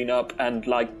massive cleanup and,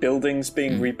 like, buildings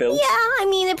being rebuilt. Yeah, I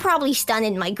mean, it probably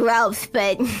stunted my growth,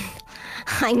 but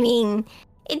I mean,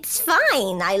 it's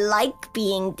fine. I like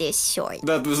being this short.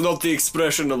 That was not the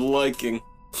expression of liking.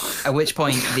 At which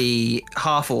point, the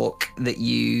half-orc that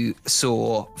you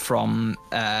saw from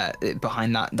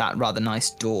behind that rather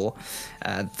nice door,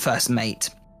 first mate,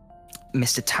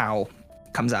 Mr. Tao,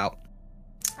 comes out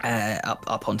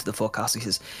up onto the forecastle. He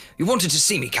says, "You wanted to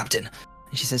see me, Captain?"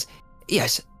 And she says,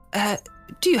 "Yes.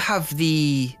 Do you have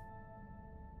the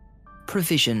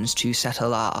provisions to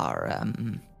settle our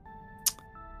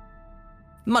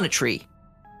monetary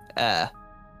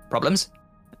problems?"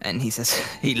 And he says,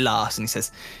 he laughs and he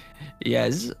says,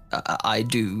 "Yes, I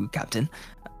do, Captain.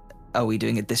 Are we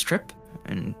doing it this trip?"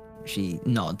 And she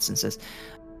nods and says,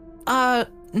 "Our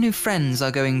new friends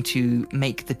are going to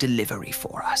make the delivery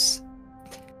for us."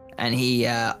 And he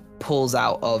pulls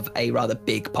out of a rather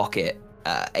big pocket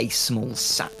a small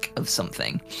sack of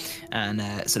something and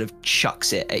sort of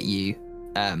chucks it at you,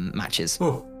 Matches.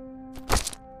 Oh.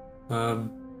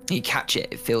 You catch it,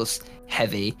 it feels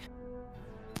heavy.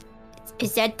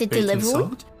 Is that the Baking delivery?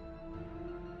 salt?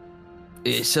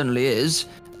 It certainly is.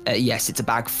 Yes, it's a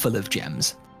bag full of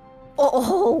gems.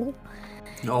 Oh,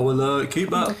 I will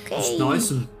keep that. Okay. It's nice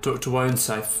and tucked away and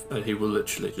safe. And he will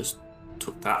literally just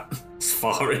tuck that as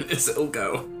far in as it'll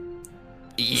go.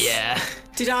 Yeah.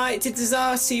 Did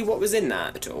Zazar see what was in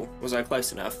that at all? Was I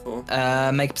close enough? Or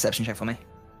Make a perception check for me.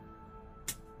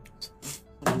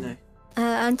 oh, no.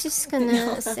 I'm just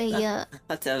gonna say,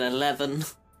 That's an 11.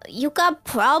 you got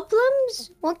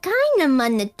problems? What kind of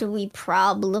monetary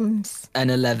problems? An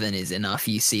 11 is enough.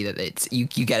 You see that it's you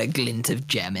get a glint of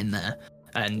gem in there,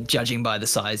 and judging by the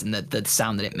size and the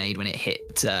sound that it made when it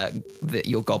hit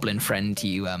your goblin friend,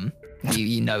 you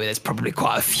know there's probably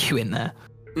quite a few in there.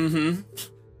 Mm-hmm.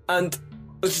 And,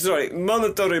 sorry,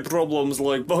 monetary problems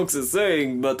like Box is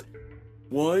saying, but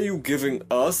why are you giving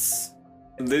us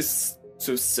this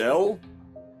to sell?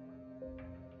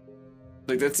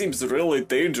 Like, that seems really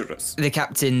dangerous. The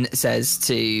captain says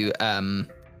to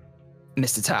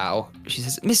Mr. Tao, she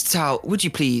says, "Mr. Tao, would you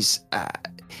please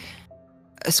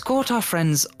escort our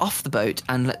friends off the boat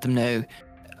and let them know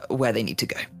where they need to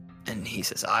go?" And he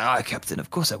says, aye, Captain,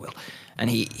 of course I will." And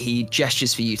he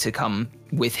gestures for you to come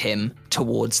with him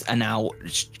towards a now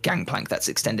gangplank that's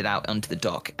extended out onto the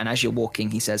dock. And as you're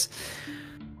walking, he says,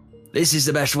 "This is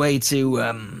the best way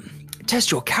to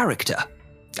test your character,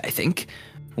 I think.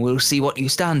 We'll see what you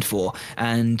stand for,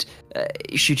 and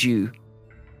should you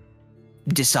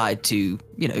decide to,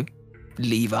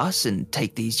 leave us and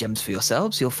take these gems for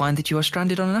yourselves, you'll find that you are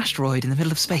stranded on an asteroid in the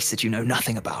middle of space that you know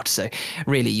nothing about. So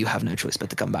really, you have no choice but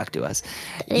to come back to us."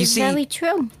 It's very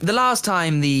true. The last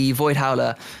time the Void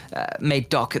Howler made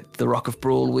dock at the Rock of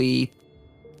Brawl, we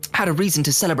had a reason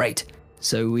to celebrate.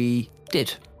 So we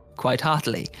did, quite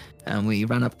heartily. And we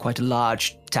ran up quite a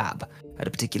large tab at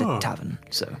a particular tavern.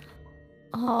 So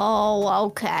Oh,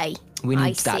 okay. we I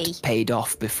need that see. paid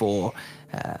off before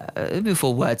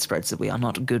word spreads that we are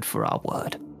not good for our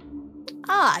word.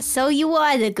 Ah, so you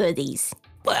are the goodies.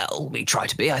 Well, we try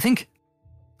to be, I think.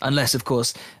 Unless, of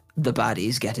course, the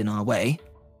baddies get in our way,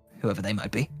 whoever they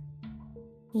might be.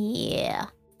 Yeah.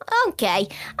 Okay.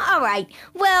 All right.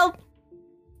 Well,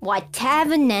 what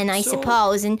tavern then, I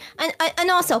suppose. And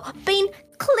also, Bean,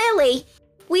 clearly,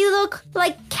 we look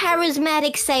like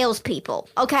charismatic salespeople,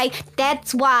 okay?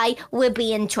 That's why we're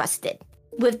being trusted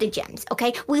with the gems,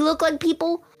 okay? We look like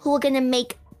people who are gonna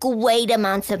make great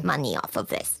amounts of money off of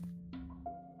this.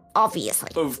 Obviously.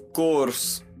 Of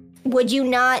course. would you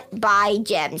not buy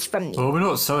gems from me? Well, we're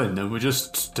not selling them, we're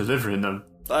just delivering them.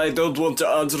 I don't want to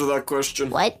answer that question.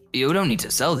 What? You don't need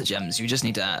to sell the gems, you just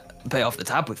need to pay off the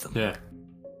tab with them. Yeah.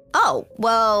 Oh,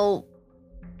 well,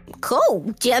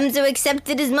 cool. Gems are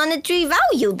accepted as monetary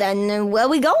value then. Where are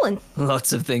we going?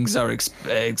 Lots of things are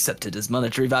accepted as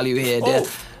monetary value here, dear.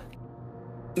 Oh,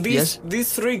 Yes?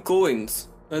 these 3 coins,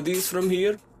 are these from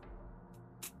here?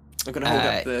 I'm gonna hold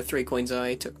up the 3 coins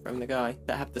I took from the guy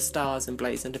that have the stars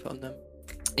emblazoned upon them.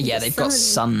 Yeah, they've got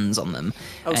suns on them.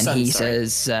 Oh, and suns, he sorry.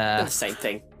 says, They're the same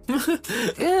thing.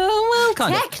 well,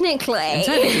 kind of. Technically.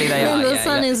 Technically they are, The yeah,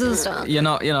 sun yeah. is a star. You're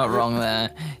not wrong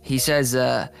there. He says,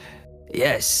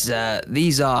 yes,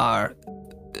 these are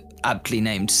aptly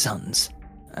named suns.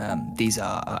 These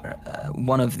are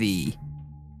one of the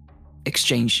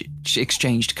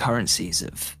exchanged currencies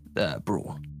of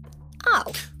Brawl.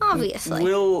 Oh, obviously.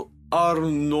 Will our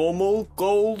normal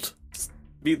gold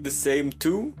be the same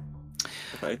too?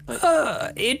 Right.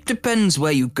 It depends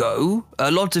where you go. A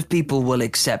lot of people will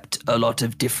accept a lot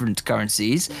of different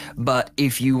currencies, but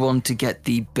if you want to get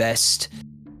the best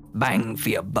bang for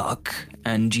your buck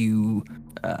and you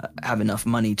have enough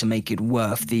money to make it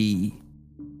worth the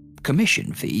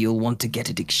commission fee, you'll want to get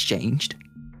it exchanged.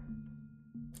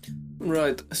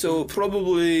 Right, so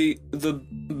probably the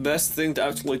best thing to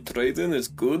actually trade in is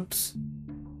goods.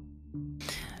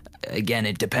 Again,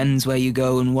 it depends where you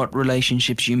go and what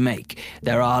relationships you make.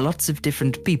 There are lots of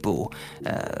different people,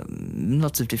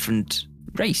 lots of different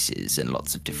races, and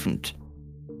lots of different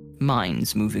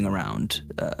minds moving around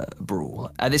Brawl.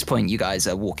 At this point, you guys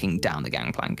are walking down the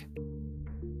gangplank.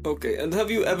 Okay, and have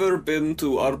you ever been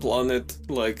to our planet?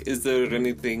 Like, is there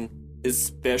anything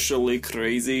especially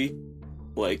crazy?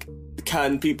 Like,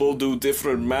 can people do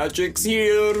different magics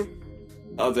here?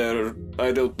 Are there,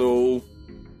 I don't know,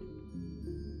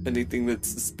 anything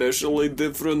that's especially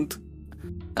different?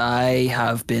 I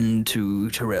have been to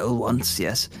Tyrell once,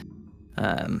 yes.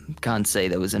 Can't say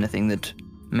there was anything that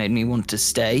made me want to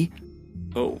stay,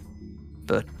 Oh,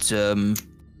 but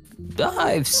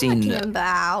I've seen Talking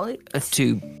about. a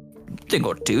thing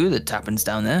or two that happens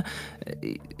down there.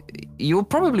 You'll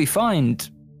probably find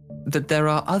that there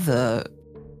are other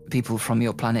people from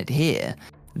your planet here.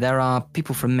 There are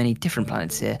people from many different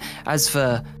planets here. As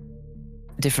for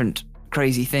different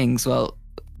crazy things, well,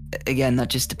 again, that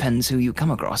just depends who you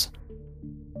come across.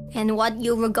 And what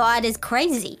you regard as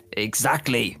crazy.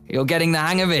 Exactly. You're getting the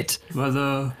hang of it.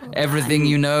 Whether Everything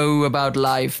you know about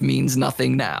life means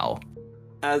nothing now.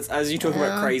 As you talk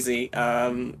about crazy,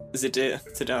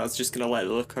 Zidar's just gonna like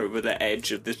look over the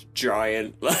edge of this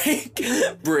giant like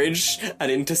bridge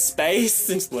and into space.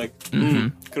 It's like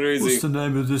crazy. what's the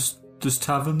name of this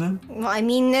tavern then? Well, I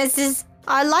mean, this is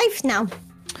our life now.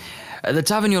 The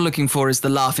tavern you're looking for is the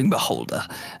Laughing Beholder.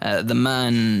 The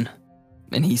man,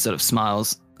 and he sort of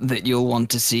smiles, that you'll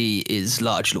want to see is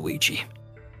Large Luigi.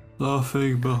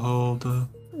 Laughing Beholder.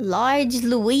 Large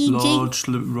Luigi.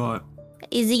 Right.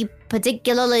 Is he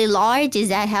particularly large? Is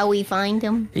that how we find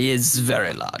him? He is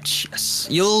very large, yes.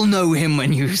 You'll know him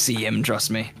when you see him,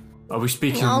 trust me. Are we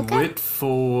speaking Okay. width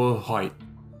or height?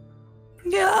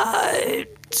 Yeah,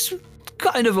 it's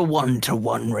kind of a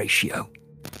 1-to-1 ratio.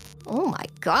 Oh my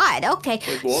god, okay.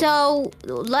 Wait, what? So,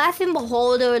 Laughing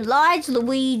Beholder, Large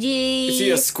Luigi. Is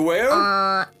he a square?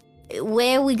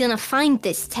 Where are we gonna find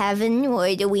this tavern,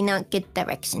 or do we not get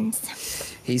directions?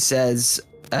 He says,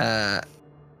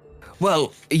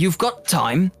 well, you've got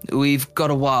time. We've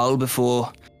got a while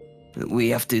before we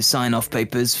have to sign off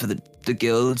papers for the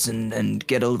guilds and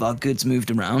get all of our goods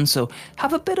moved around, so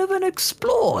have a bit of an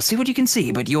explore, see what you can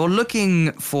see. But you're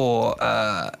looking for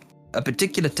a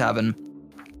particular tavern.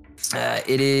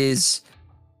 It is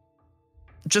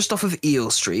just off of Eel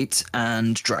Street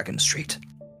and Dragon Street.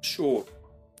 Sure.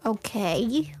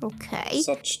 Okay.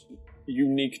 Such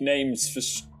unique names for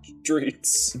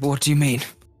streets. What do you mean?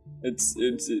 It's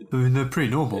I mean, they're pretty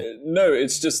normal. no,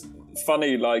 it's just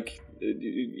funny. Like,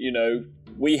 you know,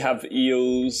 we have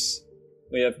eels,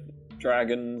 we have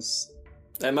dragons.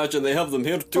 I imagine they have them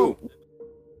here too.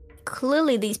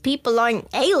 Clearly, these people aren't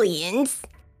aliens.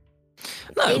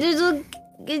 No. There's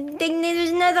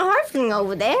another halfling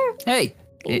over there. Hey,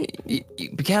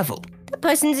 be careful. The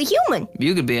person's a human.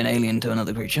 You could be an alien to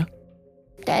another creature.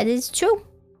 That is true.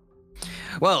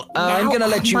 Well, I'm Now, gonna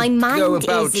let you my mind go is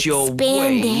about your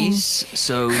expanding. ways.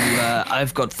 So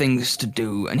I've got things to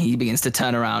do, and he begins to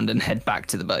turn around and head back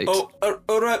to the boat. Oh,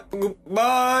 alright,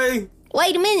 bye!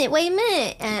 Wait a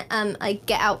minute. I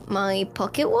get out my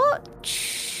pocket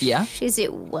watch. Yeah. Is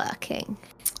it working?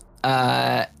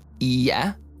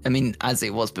 Yeah. I mean, as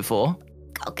it was before.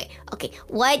 Okay.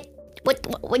 What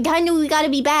What time do we gotta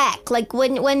be back? Like,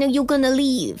 when are you gonna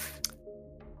leave?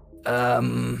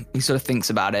 He sort of thinks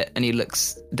about it, and he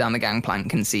looks down the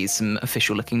gangplank and sees some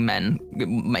official-looking men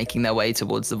making their way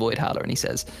towards the Void Howler, and he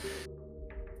says,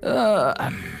 2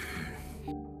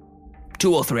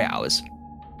 or 3 hours,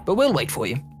 but we'll wait for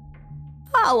you.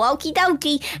 Oh, okie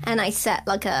dokie. And I set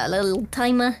like a little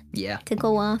timer to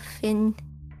go off in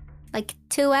like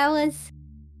 2 hours.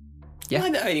 Yeah. Am I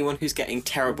the only one who's getting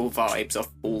terrible vibes off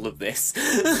all of this?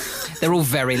 They're all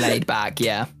very laid back,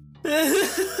 yeah.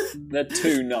 They're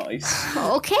too nice.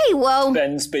 Okay, well...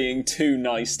 Ben's being too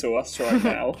nice to us right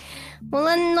now. Well,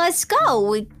 then let's go.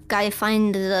 We gotta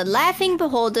find the Laughing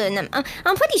Beholder, and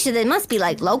I'm pretty sure they must be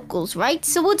like locals, right?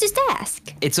 So we'll just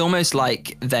ask. It's almost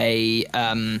like they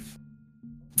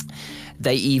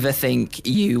either think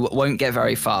you won't get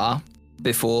very far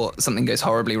before something goes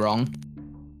horribly wrong,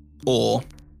 or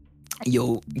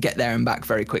you'll get there and back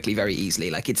very quickly, very easily.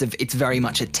 Like it's very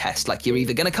much a test. Like you're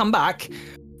either gonna come back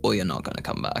or you're not gonna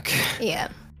come back. Yeah.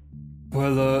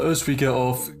 Well, as we get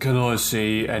off, can I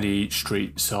see any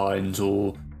street signs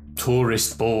or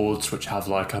tourist boards which have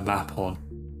like a map on?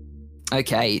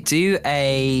 Okay, do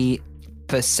a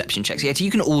perception check. Yeah,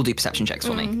 you can all do perception checks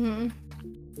for me.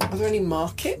 Are there any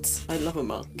markets? I love a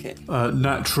market.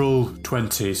 Natural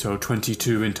 20, so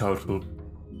 22 in total.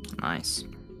 Nice.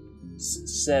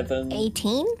 7.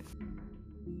 18?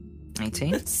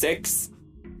 18? 6.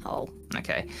 Oh.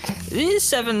 Okay.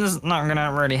 7's not going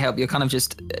to really help. You're kind of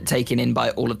just taken in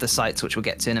by all of the sights, which we'll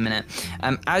get to in a minute.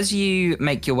 As you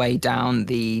make your way down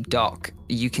the dock,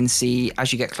 you can see,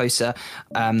 as you get closer,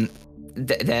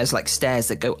 there's like stairs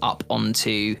that go up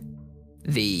onto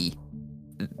the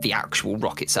actual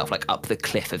rock itself, like up the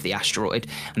cliff of the asteroid,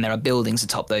 and there are buildings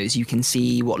atop those. You can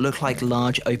see what look like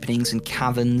large openings and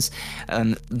caverns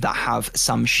that have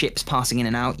some ships passing in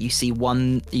and out. You see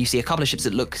a couple of ships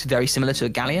that look very similar to a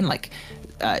galleon, like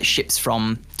ships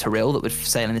from Tyrell that would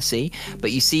sail in the sea.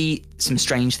 But you see some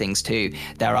strange things too.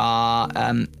 There are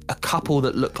a couple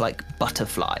that look like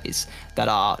butterflies that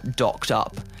are docked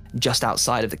up just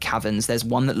outside of the caverns. There's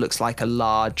one that looks like a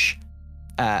large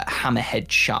hammerhead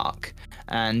shark,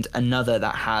 and another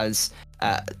that has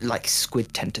like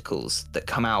squid tentacles that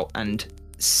come out and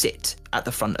sit at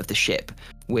the front of the ship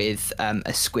with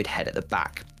a squid head at the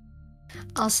back.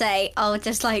 I'll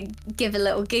just like give a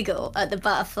little giggle at the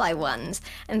butterfly ones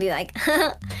and be like,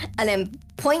 and then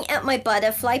point at my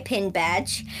butterfly pin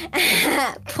badge,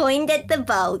 point at the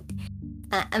boat,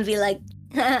 and be like,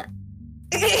 Yeah.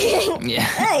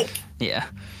 Like, Yeah.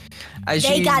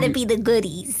 they gotta be the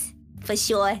goodies, for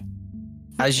sure.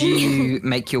 As you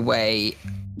make your way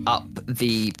up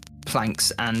the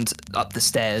planks and up the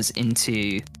stairs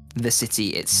into the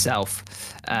city itself,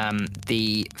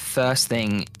 the first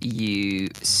thing you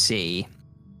see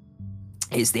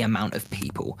is the amount of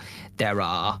people. There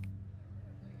are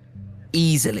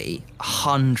easily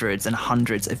hundreds and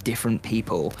hundreds of different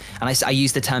people, and I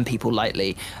use the term people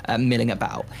lightly, milling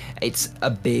about. It's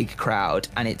a big crowd,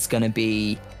 and it's going to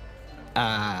be...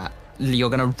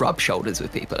 you're going to rub shoulders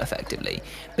with people effectively.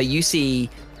 But you see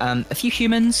a few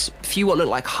humans, a few what look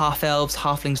like half-elves,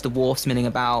 halflings, dwarfs milling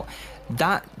about.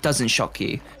 That doesn't shock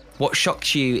you. What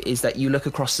shocks you is that you look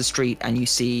across the street and you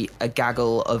see a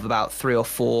gaggle of about 3 or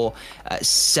 4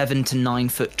 7 to 9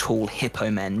 foot tall hippo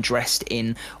men dressed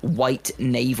in white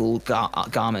naval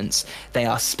garments. They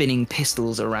are spinning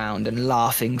pistols around and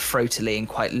laughing throatily and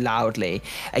quite loudly.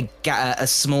 A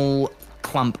small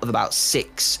clump of about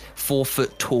 6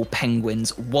 4-foot tall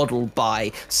penguins waddle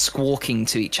by, squawking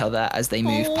to each other as they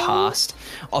move past.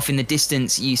 Off in the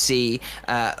distance, you see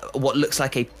what looks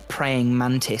like a praying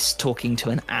mantis talking to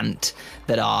an ant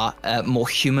that are more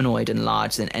humanoid and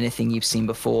large than anything you've seen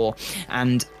before.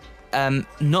 And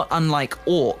not unlike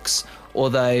orcs,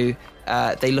 although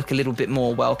they look a little bit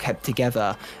more well kept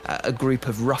together, a group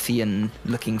of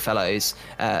ruffian-looking fellows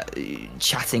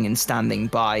chatting and standing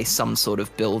by some sort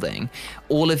of building.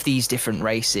 All of these different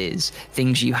races,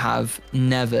 things you have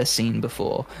never seen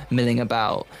before, milling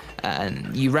about.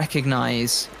 You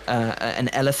recognize an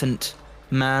elephant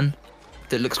man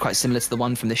that looks quite similar to the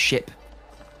one from the ship,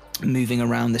 moving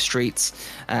around the streets,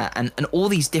 and all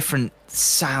these different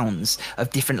sounds of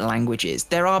different languages.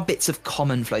 There are bits of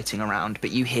common floating around,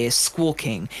 but you hear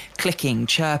squawking, clicking,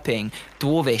 chirping,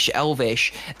 dwarvish,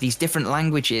 elvish, these different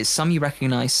languages. Some you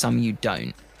recognize, some you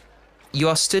don't. You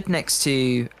are stood next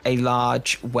to a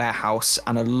large warehouse,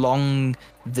 and along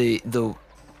the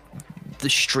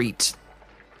street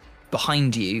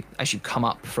behind you, as you come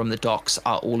up from the docks,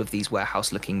 are all of these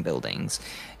warehouse-looking buildings.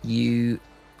 You,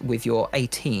 with your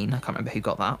 18, I can't remember who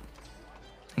got that.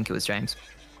 I think it was James.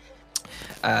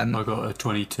 I got a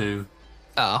 22.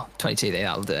 Oh, 22,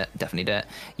 that'll do it. Definitely do it.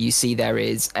 You see there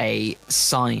is a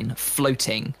sign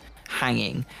floating,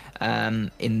 hanging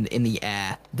in the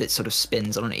air that sort of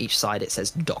spins on each side. It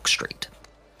says Dock Street.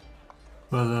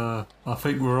 Well, I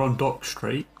think we're on Dock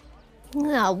Street.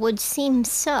 Yeah, would seem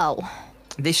so.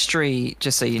 This street,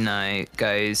 just so you know,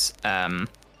 goes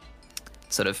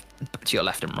sort of to your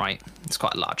left and right. It's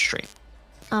quite a large street.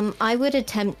 I would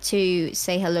attempt to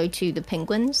say hello to the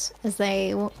penguins as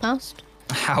they walk past.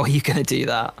 How are you going to do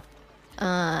that?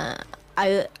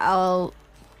 I'll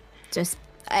just...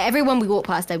 Everyone we walk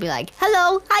past, I'll be like,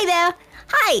 hello, hi there.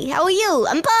 Hi, how are you?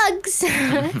 I'm Bugs.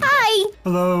 Hi.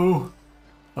 Hello.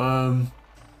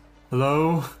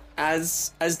 Hello.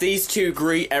 As these two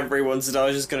greet everyone,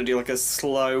 Zadara's just gonna do like a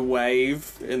slow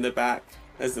wave in the back.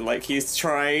 As in, like, he's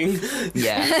trying.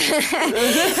 Yeah.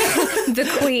 The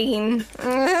queen.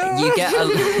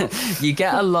 You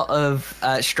get a lot of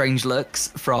strange looks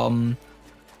from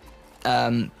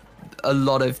a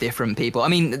lot of different people. I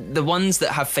mean, the ones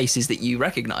that have faces that you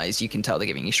recognize, you can tell they're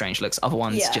giving you strange looks. Other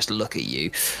ones just look at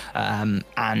you.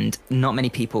 And not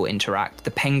many people interact. The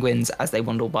penguins, as they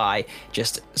waddle by,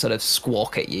 just sort of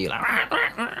squawk at you like,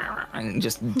 and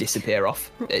just disappear off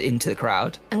into the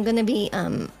crowd. I'm going to be,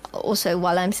 also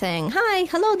while I'm saying, hi,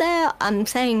 hello there, I'm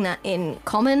saying that in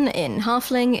Common, in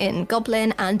Halfling, in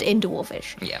Goblin, and in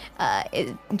Dwarvish. Yeah.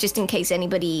 Just in case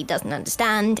anybody doesn't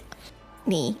understand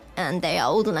me, and they are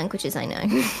all the languages I know.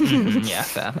 Yeah,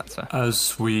 fair. That's fair.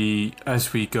 As we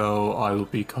go, I will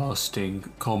be casting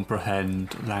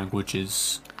Comprehend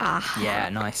Languages. Yeah,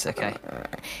 nice. Okay.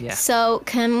 Yeah. So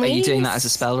can we... Are you doing that as a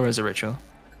spell or as a ritual?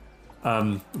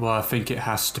 Well, I think it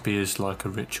has to be as like a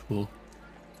ritual.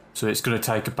 So it's going to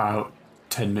take about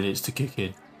 10 minutes to kick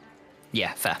in.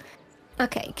 Yeah, fair.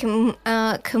 Okay, can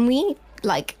we,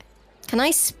 like, can I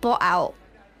spot out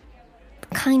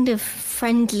kind of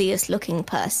friendliest looking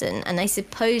person? And I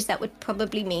suppose that would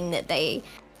probably mean that they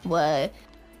were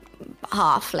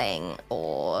halfling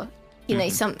or, you know,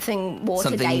 something Waterdeepian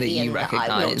Something that you that I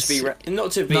recognise. would...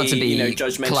 Not to be you know,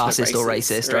 judgmental, classist or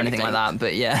racist or anything like that,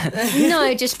 but yeah.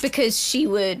 No, just because she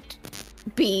would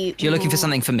be... You're looking for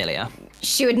something familiar.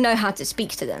 She would know how to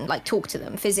speak to them, like talk to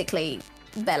them physically,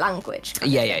 their language.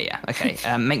 Yeah. Okay,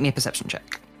 make me a perception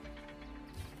check.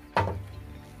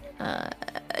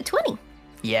 20.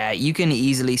 Yeah, you can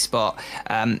easily spot.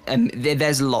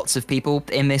 There's lots of people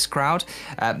in this crowd,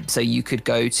 so you could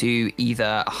go to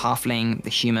either a halfling, the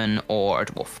human, or a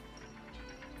dwarf.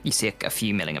 You see a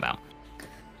few milling about.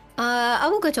 I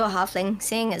will go to a halfling,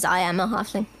 seeing as I am a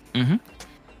halfling.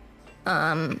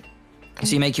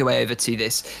 So you make your way over to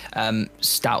this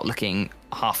stout-looking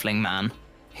halfling man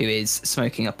who is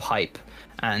smoking a pipe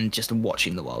and just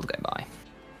watching the world go by.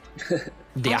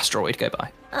 The asteroid go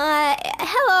by.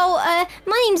 Hello,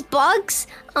 my name's Bugs.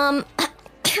 Oh,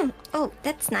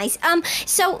 that's nice.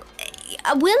 So,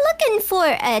 we're looking for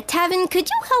a tavern. Could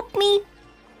you help me?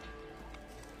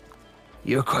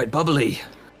 You're quite bubbly.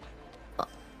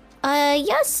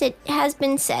 Yes, it has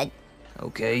been said.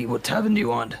 Okay, what tavern do you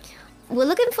want? We're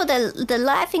looking for the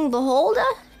Laughing Beholder.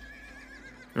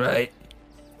 Right.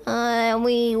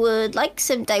 We would like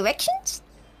some directions.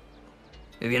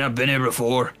 Have you not been here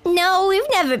before? No, we've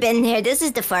never been here. This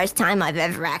is the first time I've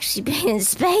ever actually been in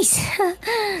space.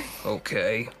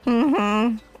 Okay.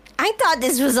 I thought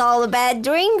this was all a bad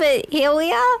dream, but here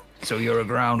we are. So you're a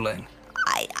groundling.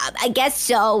 I guess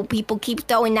so. People keep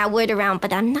throwing that word around,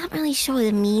 but I'm not really sure what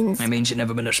it means. That means you've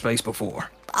never been to space before.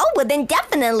 Oh, well then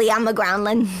definitely I'm a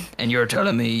groundling. And you're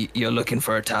telling me you're looking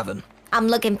for a tavern. I'm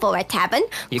looking for a tavern.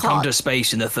 You come to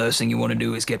space and the first thing you want to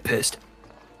do is get pissed.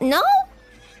 No?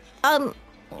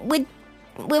 We're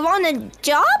on a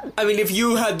job? I mean, if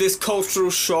you had this cultural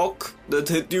shock that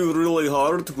hit you really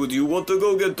hard, would you want to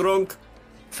go get drunk?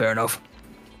 Fair enough.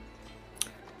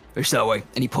 It's that way.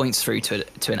 And he points through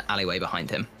to an alleyway behind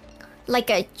him. Like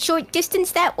a short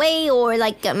distance that way, or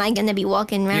like am I gonna be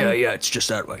walking around? Yeah, it's just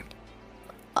that way.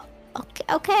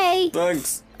 Okay.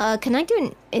 Thanks. Can I do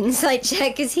an insight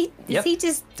check? Is he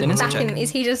just It's an insight check.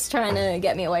 Is he just trying to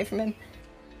get me away from him?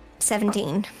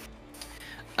 17.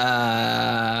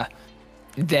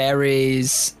 There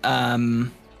is how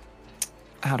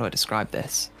do I describe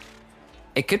this?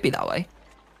 It could be that way.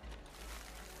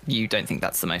 You don't think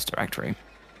that's the most direct route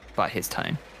by his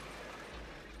tone.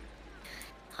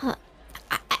 I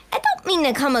don't mean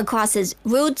to come across as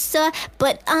rude, sir,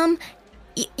 but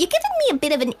you're giving me a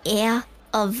bit of an air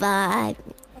of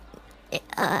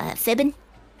fibbing.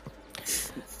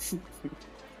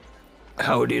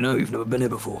 How do you know you've never been here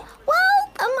before? Well,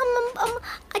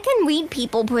 I can read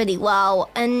people pretty well,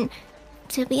 and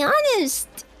to be honest,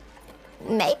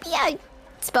 maybe I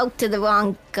spoke to the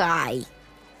wrong guy.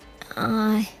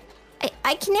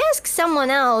 I can ask someone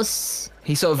else.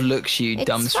 He sort of looks you It's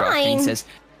dumbstruck and he fine. says,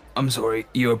 I'm sorry,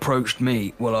 you approached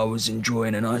me while I was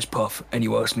enjoying a nice puff and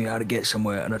you asked me how to get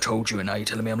somewhere and I told you and now you're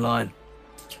telling me I'm lying.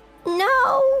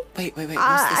 No. Wait.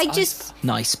 I just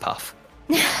nice puff.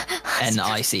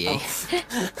 N-I-C-E.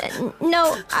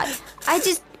 no.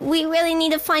 We really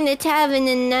need to find a tavern,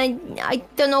 and I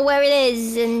don't know where it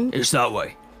is. And It's that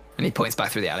way. And he points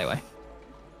back through the alleyway.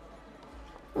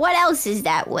 what else is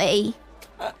that way?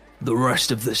 The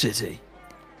rest of the city.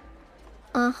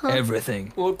 Uh-huh.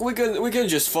 Everything. Look, we can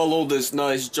just follow this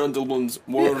nice gentleman's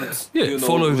words. Yeah, you know,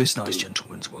 follow this nice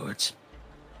gentleman's words.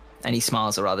 And he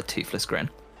smiles a rather toothless grin.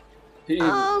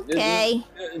 Okay.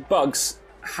 Bugs,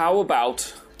 how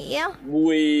about Yeah.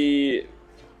 we...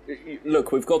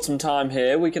 Look, we've got some time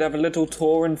here. We could have a little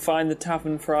tour and find the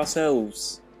tavern for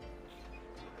ourselves.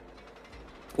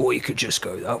 Or you could just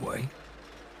go that way.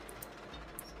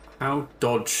 How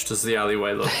dodged does the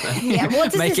alleyway look then? Yeah.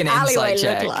 What does Make this an alleyway insight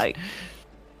check. look like?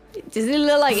 Does it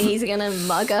look like he's gonna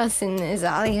mug us in this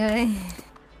alleyway?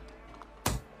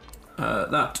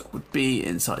 That would be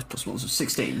insight plus one, so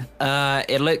 16.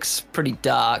 It looks pretty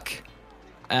dark,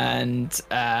 and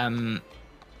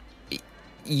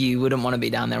you wouldn't want to be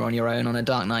down there on your own on a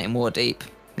dark night in Waterdeep,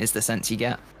 is the sense you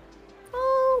get.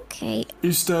 Okay.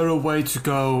 Is there a way to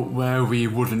go where we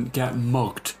wouldn't get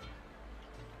mugged?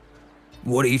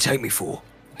 What do you take me for?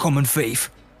 Common thief?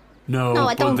 No, No,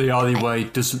 I but don't- the alleyway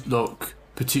doesn't look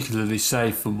particularly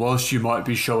safe, and whilst you might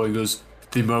be showing us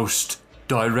the most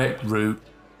direct route,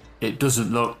 it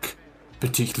doesn't look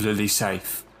particularly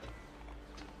safe.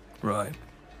 Right.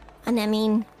 And I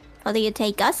mean, what do you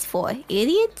take us for?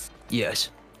 Idiots? Yes,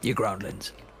 you're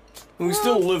groundlings. We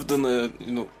still lived in a,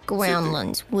 city.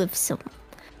 Groundlands with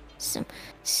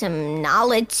some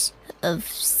knowledge of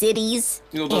cities.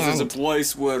 This is a and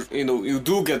place where, you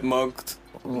do get mugged.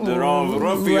 There are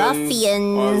ruffians.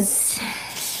 ruffians.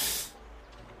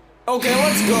 Okay,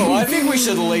 let's go. I think we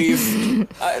should leave.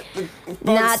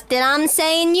 Not that I'm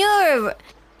saying you're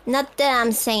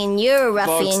a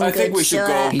ruffian. I think good we should sir.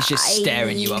 go. He's just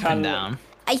staring you up and Can- down.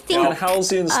 I think Can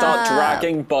Halcyon start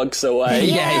dragging Bugs away?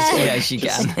 Yes, you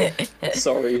can.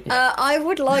 Sorry. I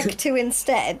would like to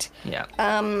instead Yeah.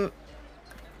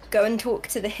 go and talk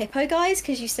to the hippo guys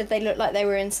because you said they looked like they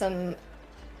were in some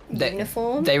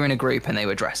uniform. They were in a group and they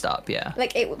were dressed up, yeah.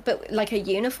 But like a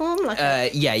uniform, like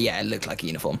Yeah, it looked like a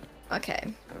uniform.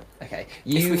 okay. Okay.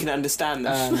 If we can understand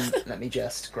them. Let me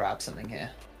just grab something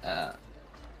here.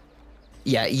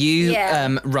 You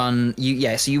Yeah. run.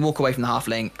 So you walk away from the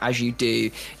halfling. As you do,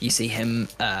 you see him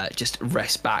just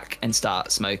rest back and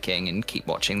start smoking and keep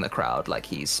watching the crowd like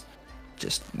he's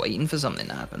just waiting for something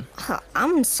to happen.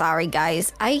 I'm sorry,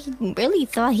 guys. I really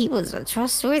thought he was a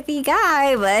trustworthy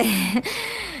guy, but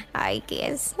I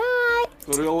guess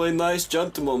not. Really nice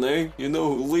gentleman, eh?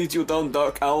 Who leads you down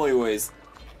dark alleyways.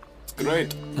 It's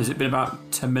great. Has it been about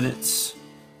 10 minutes?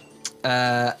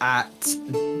 At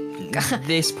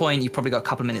this point, you've probably got a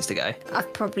couple of minutes to go.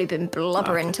 I've probably been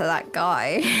blubbering to that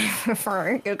guy for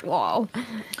a good while.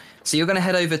 So you're going to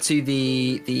head over to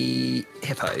the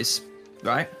hippos,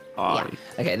 right? Aye.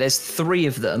 Okay, there's 3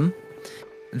 of them.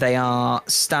 They are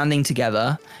standing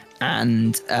together,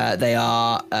 and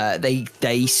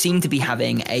they seem to be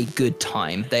having a good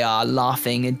time. They are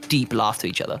laughing a deep laugh to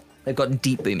each other. They've got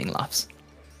deep booming laughs.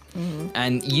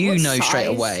 And you What know straight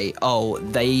size? away. Oh,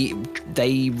 they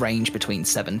range between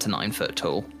 7 to 9 foot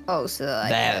tall. Oh, so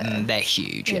like They're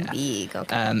huge. Yeah. big.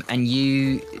 Okay. And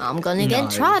you I'm gonna know, get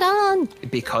trod on.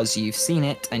 because you've seen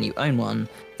it and you own one,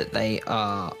 that they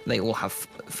all have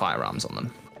firearms on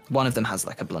them. One of them has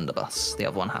like a blunderbuss. The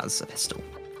other one has a pistol.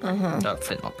 A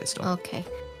flintlock pistol. Okay.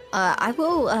 I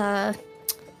will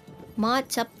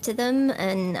march up to them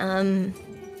and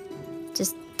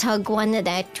just tug one of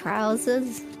their trouser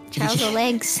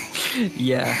legs.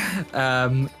 Yeah.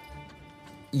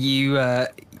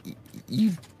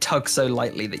 You tug so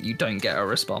lightly that you don't get a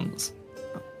response.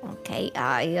 Okay,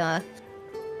 I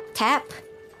tap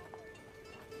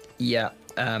Yeah.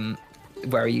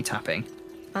 Where are you tapping?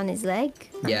 on his leg.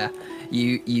 Yeah.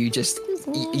 You just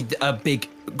a big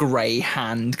grey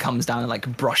hand comes down and like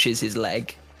brushes his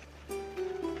leg.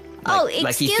 Oh,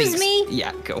 Like he excuse thinks- me.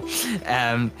 Yeah, cool.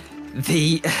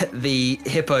 The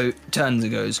hippo turns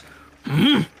and goes,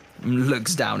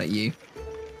 looks down at you,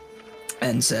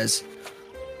 and says,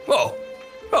 "Oh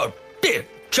dear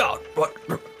child, what?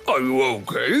 Are you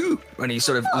okay?" And he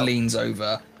sort of leans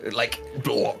over, like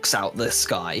blocks out the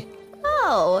sky.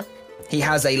 Oh, He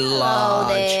has a large,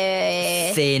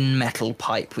 there. thin metal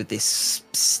pipe with this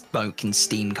smoke and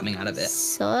steam coming out of it.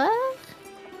 Sir?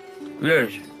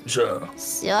 Yes, sir.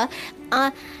 Sir?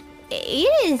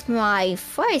 it is my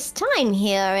first time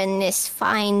here in this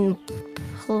fine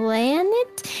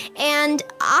planet, and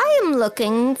I am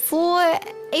looking for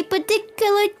a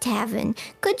particular tavern.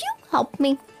 Could you help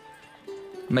me?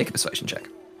 Make a persuasion check.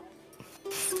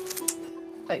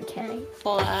 Okay.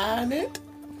 Planet?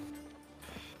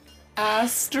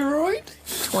 Asteroid?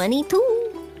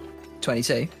 22.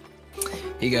 22.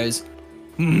 He goes,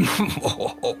 Of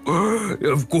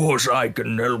course I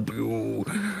can help you.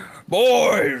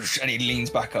 Boys! and he leans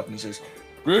back up and he says,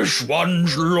 "This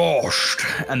one's lost."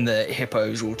 And the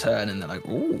hippos will turn and they're like,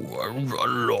 "Ooh,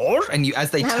 lost?" And you,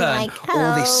 as they turn, like,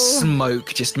 all this "Hello."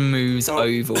 smoke just moves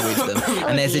over with them.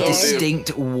 And there's a dear.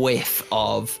 distinct whiff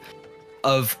of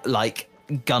like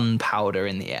gunpowder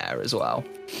in the air as well.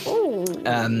 Ooh,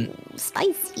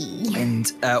 spicy. And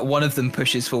one of them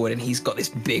pushes forward, and he's got this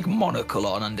big monocle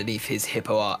on underneath his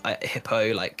hippo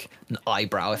like an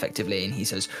eyebrow, effectively. And he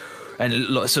says, and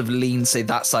sort of leans, so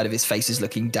that side of his face is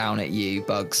looking down at you,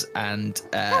 Bugs. And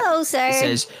Hello, sir. he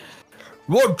says,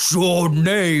 What's your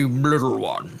name, little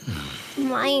one?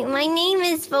 My name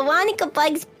is Veronica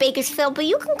Bugs Bakersfield, but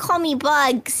you can call me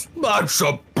Bugs. That's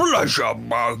a pleasure,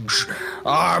 Bugs.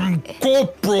 I'm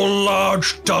Corporal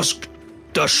Large Tusk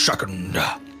II.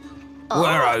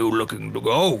 Where are you looking to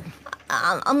go?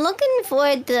 I'm looking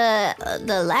for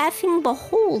the Laughing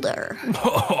Beholder.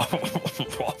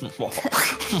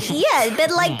 Yeah, a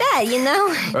bit like that, you know?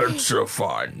 It's a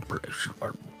fine place.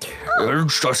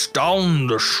 It's just down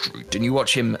the street. and you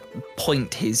watch him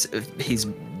point his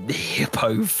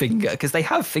hippo finger, because they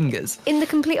have fingers. In the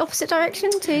complete opposite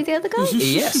direction to the other guy?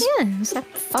 Yes. Yeah, is that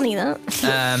funny that?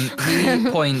 He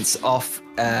points off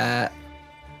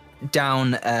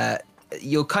down.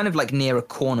 You're kind of like near a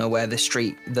corner where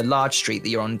the large street that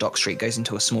you're on, Dock Street, goes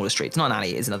into a smaller street. It's not an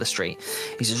alley, it's another street.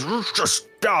 He says, It's just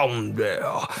down there.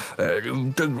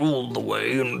 You take all the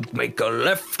way and make a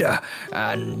left,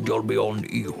 and you'll be on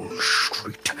Eel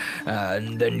Street.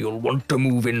 And then you'll want to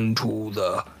move into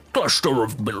the cluster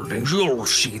of buildings. You'll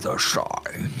see the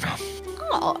sign.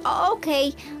 Oh,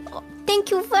 okay.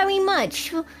 Thank you very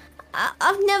much.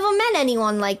 I've never met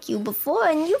anyone like you before,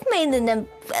 and you've made a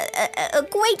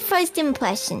great first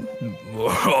impression.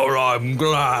 Well, I'm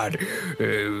glad.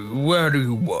 Where do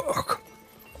you work?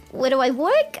 Where do I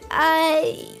work? Are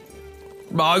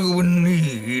you in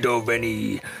need of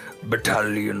any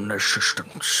battalion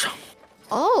assistance?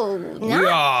 Oh, We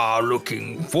are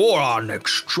looking for our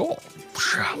next jobs.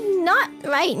 not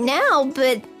right now,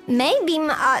 but maybe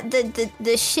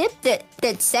the ship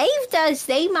that saved us,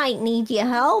 they might need your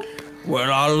help.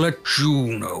 Well, I'll let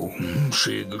you know,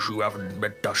 seeing as you haven't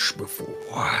met us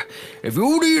before. If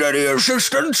you need any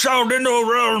assistance out in the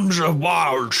realms of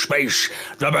wild space,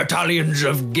 the battalions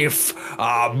of GIF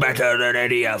are better than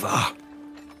any other.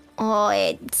 Oh,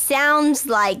 it sounds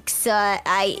like, sir,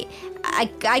 I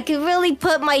could really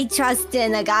put my trust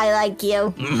in a guy like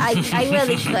you. I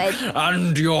really could.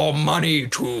 And your money,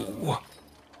 too.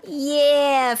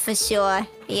 Yeah, for sure.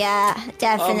 Yeah,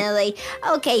 definitely.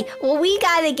 Okay, well, we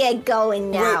gotta get going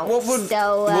now. Wait,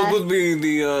 what would be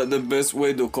the best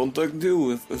way to contact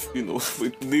you if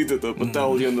we needed a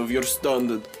battalion of your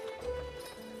standard?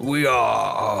 We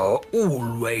are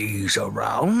always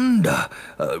around.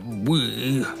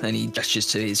 We, and he gestures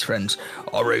to his friends,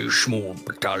 are a small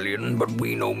battalion, but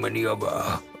we know many of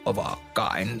our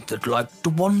kind that like to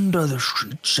wander the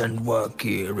streets and work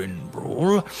here in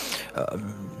Brawl.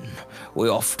 We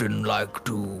often like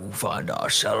to find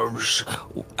ourselves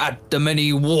at the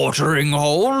many watering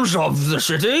holes of the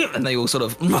city. and they all sort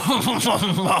of,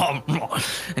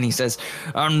 and he says,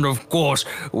 And of course,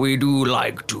 we do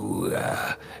like to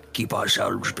keep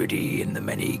ourselves busy in the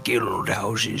many guild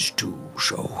houses too,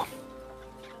 so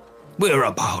we're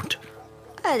about.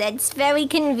 Oh, that's very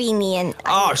convenient.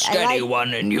 Ask I like-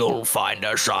 anyone and you'll find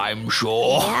us, I'm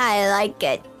sure. Yeah, I like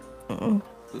it.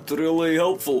 It's really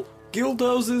helpful. Guild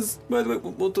houses? By the way,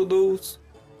 what are those?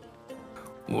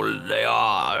 Well, they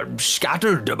are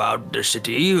scattered about the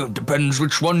city. It depends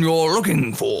which one you're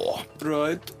looking for.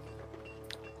 Right.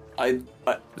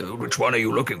 Which one are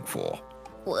you looking for?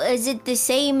 Is it the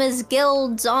same as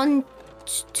guilds on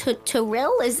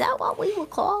Tyrell? Is that what we were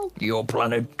called? Your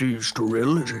planet is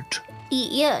Tyrell, is it?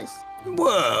 Yes.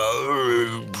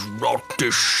 Well, it's not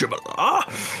dissimilar.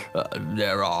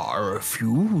 There are a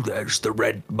few. There's the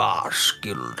Red Mars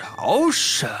Guild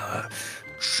House.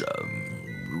 It's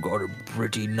got a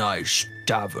pretty nice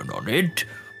tavern on it.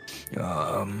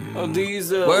 Are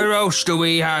these, Where else do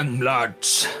we hang,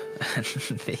 lads?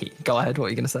 go ahead, what are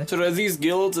you going to say? So are these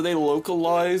guilds, are they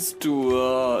localized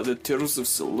to the Tears of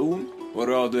Saloon?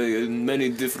 Or are they in many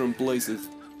different places?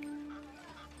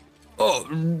 Oh,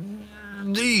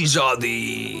 these are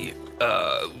the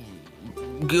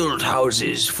guild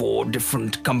houses for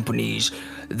different companies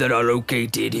that are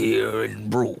located here in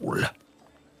Brawl.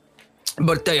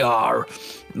 But they are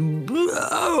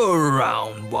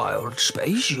around Wild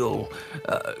Space. You'll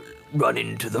run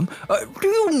into them. Do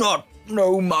you not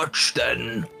know much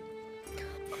then?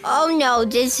 Oh no,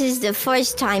 this is the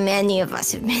first time any of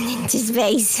us have been into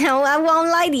space, so I won't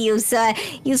lie to you, sir.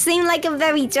 You seem like a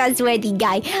very trustworthy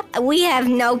guy. We have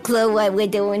no clue what we're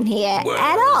doing here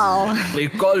at all.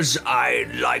 Because I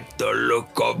like the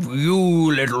look of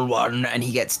you, little one. And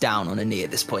he gets down on a knee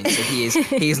at this point, so he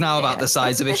is now about the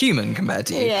size of a human compared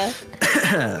to you. Yeah.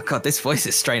 God, this voice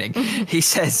is straining. He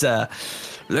says,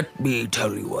 Let me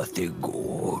tell you a thing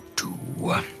or two.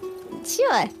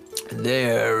 Sure.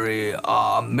 There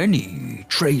are many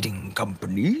trading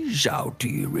companies out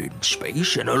here in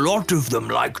space, and a lot of them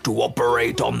like to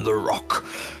operate on the rock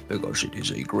because it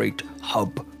is a great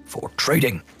hub for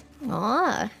trading.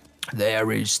 Ah.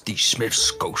 There is the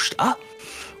Smith's Coaster,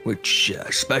 which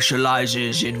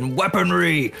specializes in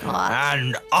weaponry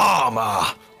and armor.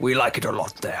 We like it a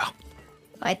lot there.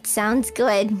 That sounds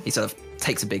good. he sort of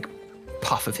takes a big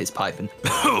puff of his pipe and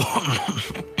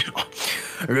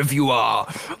If you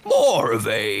are more of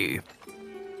a...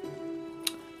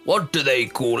 What do they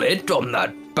call it on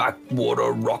that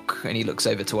backwater rock? and he looks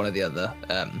over to one of the other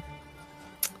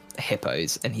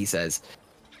hippos and he says,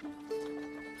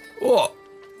 What?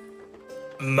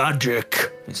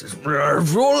 Magic. He says, if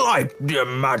you like the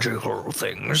magical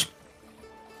things,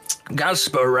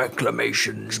 Gasper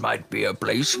Reclamations might be a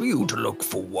place for you to look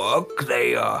for work.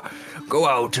 They go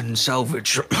out and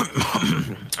salvage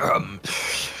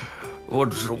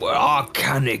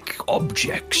arcanic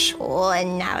objects. Oh,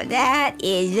 now that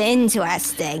is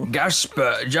interesting.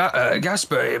 Gasper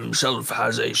himself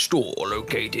has a store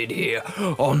located here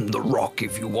on the rock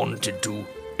if you wanted to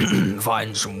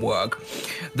find some work.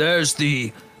 There's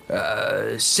the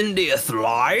 60th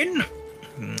Line.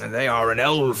 They are an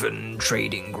elven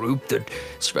trading group that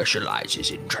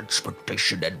specializes in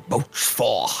transportation and boats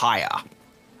for hire.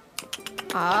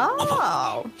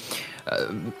 Oh.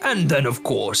 And then, of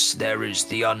course, there is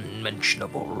the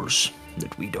unmentionables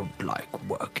that we don't like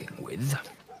working with.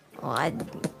 Oh,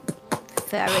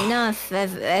 fair enough.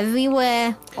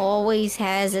 Everywhere always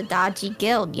has a dodgy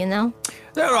guild, you know?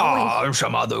 There are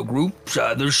some other groups.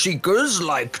 The Seekers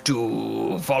like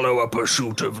to follow a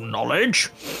pursuit of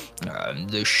knowledge.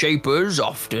 The Shapers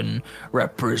often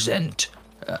represent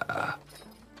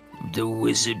the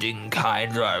wizarding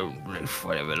kind,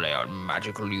 whatever they are,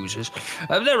 magical users.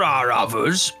 There are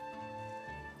others.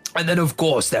 And then, of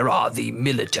course, there are the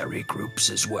military groups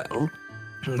as well,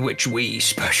 which we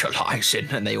specialize in,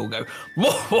 and they all go...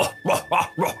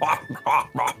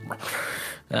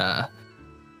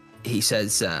 he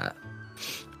says,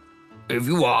 If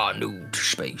you are new to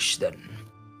space, then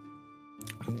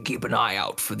keep an eye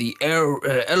out for the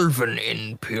Elven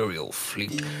Imperial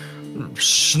Fleet.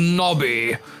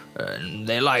 Snobby, and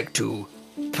they like to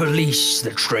police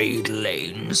the trade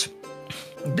lanes.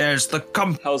 There's the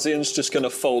Halcyon's just gonna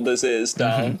fold his ears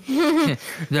down.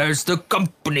 There's the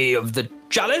company of the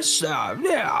Chalice.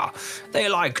 They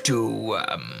like to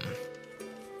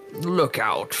look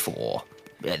out for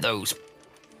those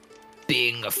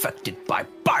being affected by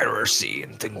piracy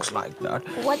and things like that.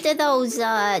 What are those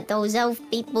elf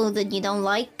people that you don't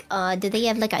like? Do they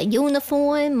have like a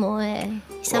uniform or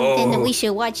something that we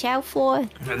should watch out for?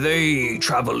 They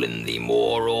travel in the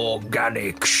more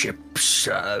organic ships,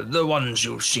 the ones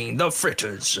you've seen, the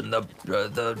fritters and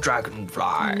the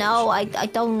dragonflies. No, I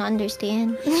don't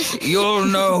understand. You'll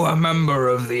know a member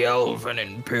of the Elven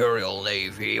Imperial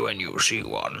Navy when you see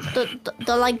one.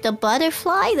 The like the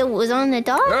butterfly that was on the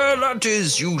dock? That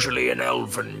is usually an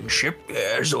elven ship,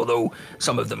 yes, although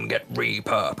some of them get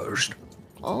repurposed.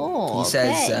 Oh, he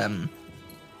says,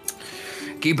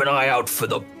 Keep an eye out for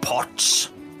the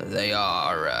pots. They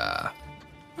are, a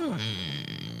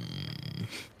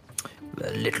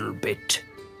little bit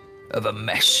of a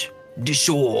mess.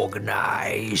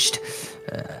 Disorganized.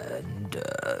 And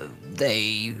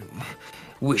they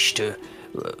wish to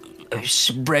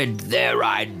spread their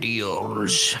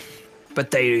ideals. But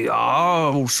they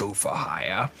are also for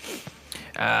hire.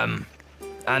 And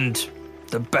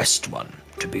the best one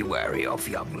to be wary of,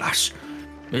 young lass,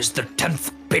 is the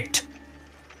 10th Pit.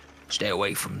 Stay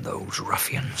away from those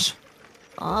ruffians.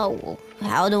 Oh,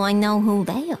 how do I know who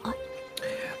they are?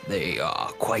 They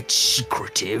are quite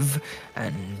secretive,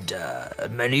 and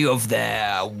many of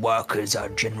their workers are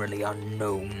generally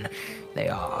unknown. They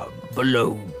are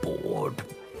below board.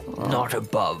 Not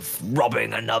above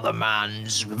robbing another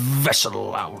man's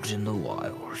vessel out in the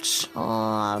wilds.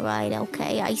 All right,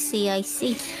 okay, I see.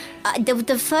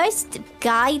 The first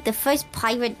guy, the first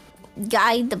pirate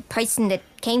guy, the person that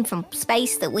came from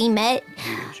space that we met,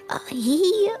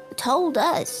 he told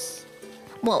us.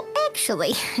 Well,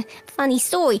 actually, funny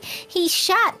story. He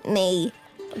shot me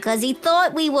because he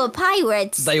thought we were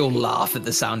pirates. They all laugh at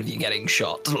the sound of you getting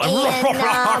shot.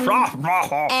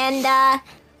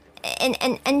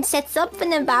 And said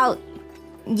something about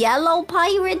yellow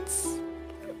pirates,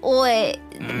 or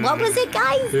what was it,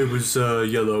 guys? It was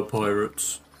yellow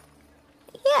pirates.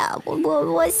 Yeah,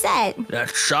 what's that? That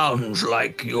sounds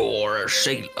like your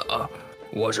sailor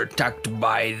was attacked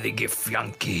by the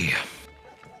Githyanki.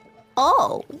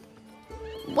 Oh,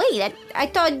 wait, I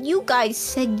thought you guys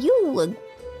said you were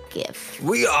GIF.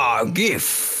 We are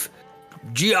GIF.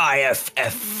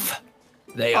 GIFF.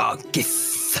 They are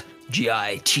GIF.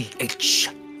 GITH.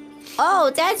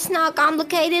 Oh, that's not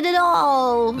complicated at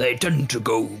all. They tend to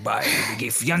go by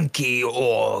Githyanki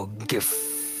or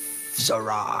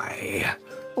Githzerai.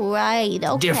 Right,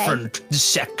 okay. Different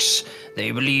sex.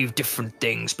 They believe different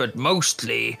things, but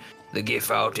mostly the GIF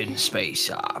out in space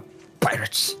are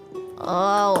pirates.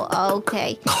 Oh,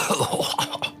 okay.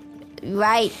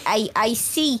 Right, I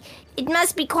see. It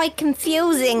must be quite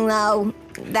confusing, though,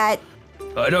 that...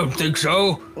 I don't think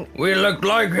so. We look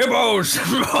like hippos.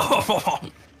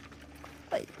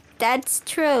 That's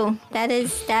true. That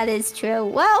is true.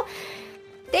 Well,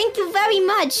 thank you very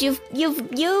much. You've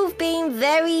been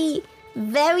very,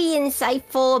 very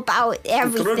insightful about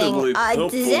everything.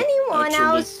 Does anyone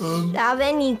else have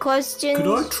any questions?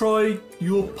 Could I try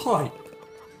your pipe?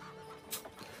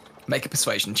 Make a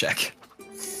persuasion check.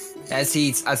 As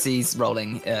he's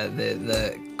rolling,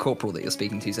 the corporal that you're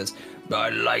speaking to says, I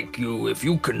like you. If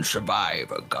you can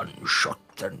survive a gunshot,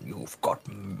 then you've got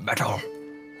metal.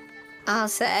 I'll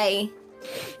say,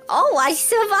 oh, I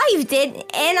survived it,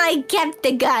 and I kept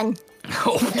the gun.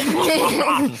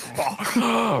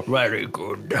 Very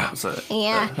good. So,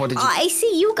 Yeah. what did you... I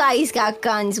see you guys got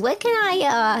guns. Where can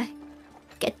I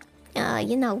get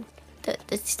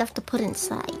the stuff to put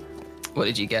inside? What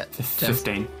did you get?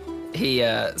 15. He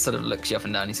sort of looks you up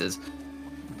and down. He says,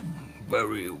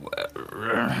 Very well.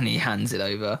 and he hands it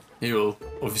over. He will,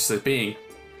 obviously, being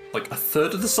like a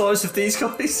third of the size of these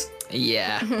guys,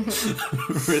 Yeah.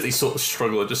 really sort of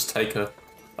struggle and just take a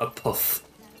puff.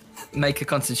 Make a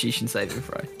Constitution saving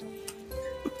throw.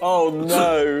 Oh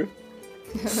no.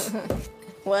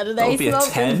 What are That they would be a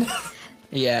smoking? 10.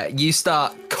 Yeah, you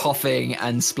start coughing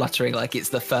and spluttering like it's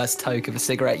the first toke of a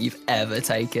cigarette you've ever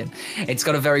taken. It's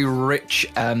got a very rich,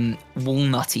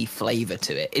 walnutty flavour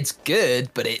to it. It's good,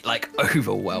 but it like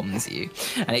overwhelms you.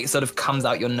 And it sort of comes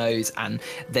out your nose, and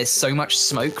there's so much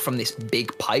smoke from this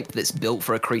big pipe that's built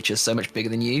for a creature so much bigger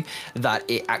than you that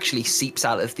it actually seeps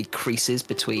out of the creases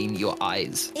between your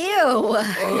eyes. Ew.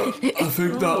 I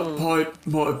think that pipe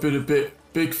might have been a bit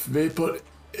big for me, but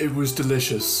it was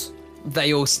delicious.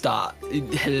 They all start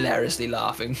hilariously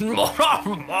laughing.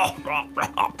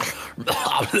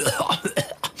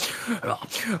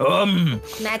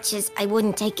 Matches, I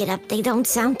wouldn't take it up. They don't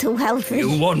sound too healthy.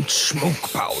 You want smoke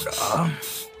powder?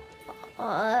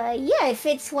 Yeah, if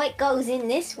it's what goes in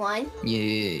this one.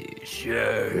 Yes.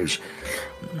 Yes.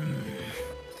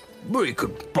 We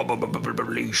could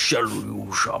probably sell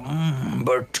you some,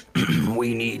 but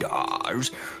we need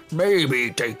ours. Maybe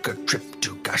take a trip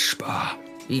to Gaspar.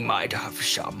 He might have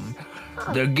some.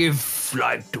 The GIF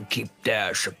like to keep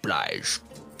their supplies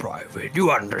private.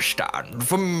 You understand?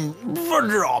 For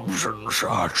jobs and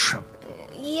such.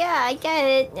 Yeah, I get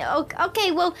it.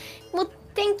 Okay, well,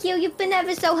 thank you. You've been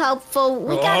ever so helpful.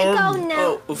 We gotta go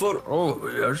now. Oh,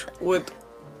 yes. Wait,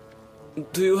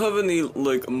 do you have any,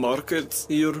 like, markets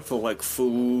here for, like,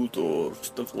 food or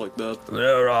stuff like that?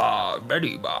 There are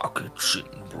many markets in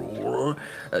Brule.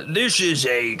 This is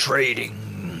a trading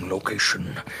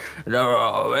location.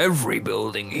 Every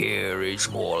building here is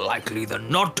more likely than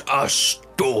not a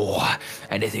store.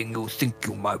 Anything you think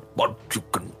you might want, you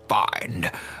can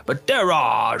find. But there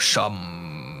are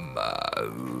some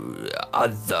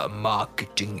other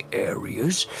marketing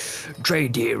areas.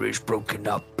 Trade here is broken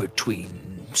up between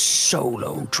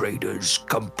solo traders,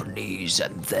 companies,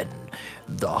 and then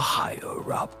the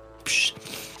higher ups.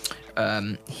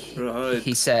 Right.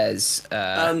 He says,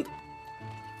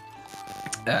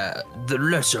 the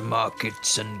lesser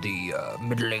markets and the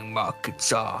middling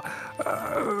markets are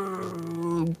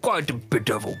quite a bit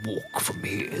of a walk from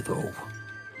here, though.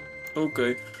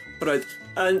 Okay. Right,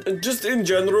 and just in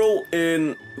general,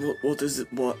 in what is it?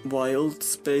 Wild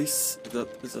space? Is that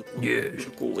what Yes.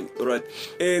 you're calling? Right.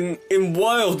 In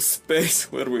wild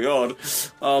space where we are,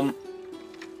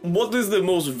 what is the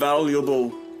most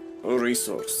valuable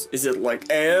resource? Is it like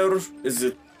air? Is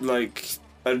it like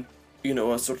a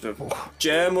sort of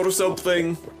gem or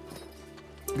something?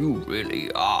 You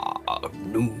really are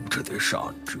new to this,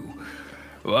 aren't you?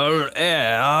 Well,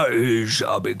 air is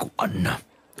a big one.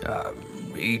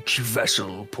 Each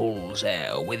vessel pulls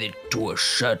air with it to a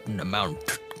certain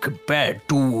amount compared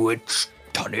to its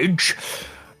tonnage.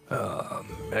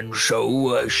 And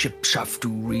so ships have to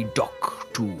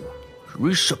redock to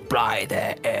resupply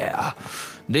their air.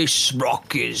 This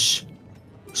rock is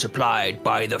supplied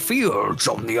by the fields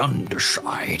on the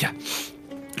underside.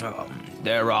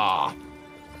 There are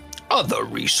other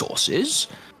resources.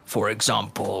 For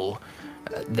example,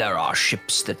 there are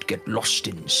ships that get lost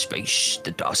in space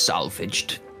that are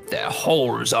salvaged. Their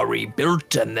hulls are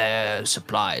rebuilt and their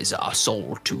supplies are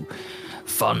sold to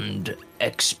fund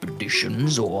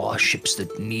expeditions or ships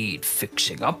that need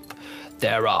fixing up.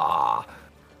 There are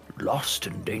lost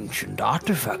and ancient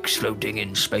artifacts floating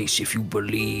in space, if you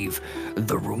believe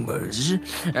the rumors.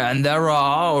 And there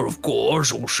are, of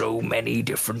course, also many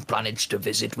different planets to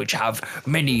visit which have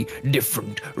many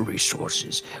different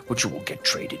resources which will get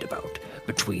traded about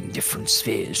between different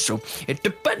spheres. So it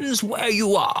depends where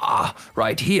you are.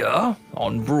 Right here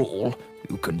on Brawl,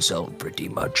 you can sell pretty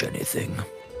much anything.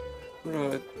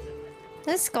 Right.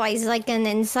 This guy's like an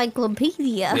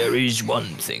encyclopedia. There is one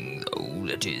thing, though,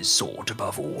 that is sought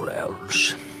above all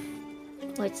else.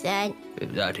 What's that?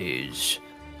 That is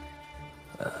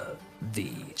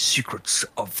the secrets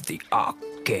of the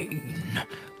arcane,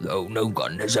 though no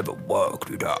one has ever worked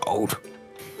it out.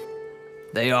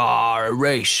 They are a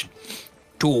race,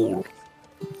 tall,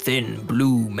 thin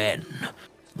blue men.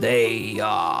 They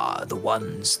are the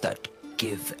ones that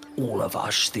give all of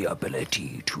us the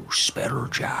ability to spell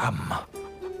jam.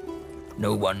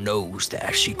 No one knows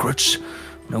their secrets.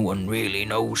 No one really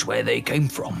knows where they came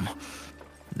from.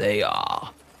 They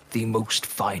are the most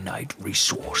finite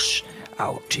resource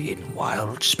out in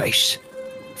wild space.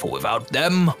 For without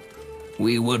them,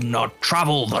 we would not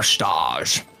travel the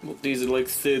stars. What, these are like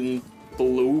thin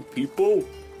blue people?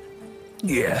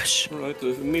 Yes. Right,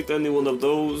 if you meet any one of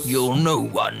those... You'll know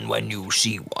one when you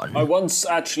see one. I once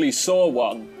actually saw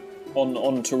one on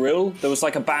Toril. There was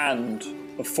like a band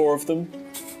of 4 of them.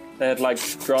 They had like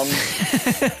drums.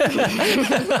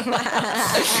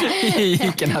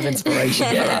 You can have inspiration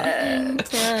for that.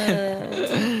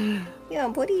 Yeah,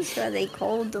 I'm pretty sure they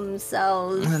called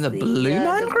themselves The Blue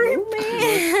Man Group?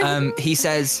 Blue Man. He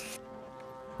says,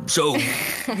 So,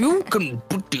 you can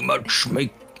pretty much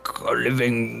make a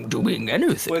living doing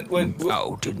anything Wait,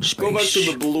 out in space. Go back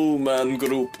to the Blue Man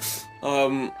Group.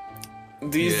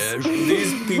 Yes.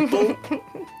 These people...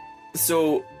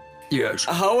 So, Yes.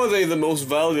 how are they the most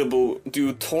valuable? Do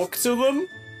you talk to them?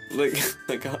 Like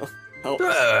how?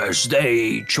 Yes,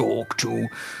 they talk to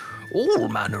all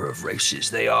manner of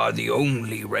races. They are the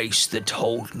only race that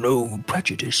hold no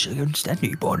prejudice against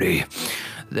anybody.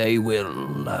 They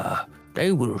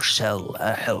will sell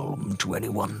a helm to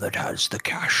anyone that has the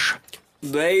cash.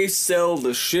 They sell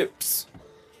the ships.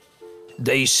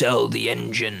 They sell the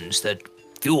engines that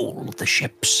fuel the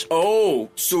ships. Oh,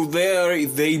 so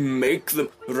they make them.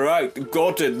 Right,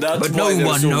 got it. That's But why no they're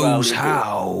one so knows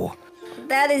valuable. how.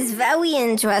 That is very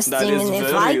interesting, That is and if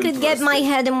very I could get my interesting.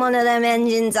 head in one of them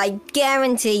engines, I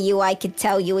guarantee you I could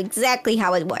tell you exactly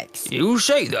how it works. You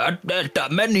say that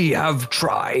many have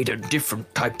tried and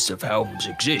different types of helms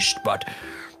exist, but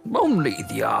only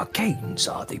the arcanes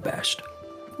are the best.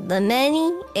 The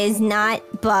many is not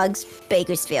Bugs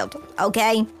Bakersfield,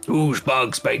 okay? Who's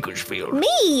Bugs Bakersfield?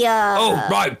 Me, Oh,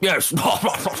 right, yes.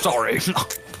 Sorry.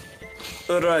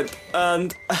 Right,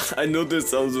 and I know this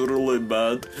sounds really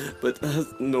bad, but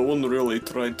has no one really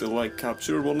tried to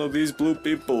capture one of these blue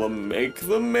people and make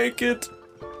them make it?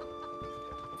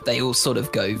 they all sort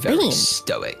of go very Bean.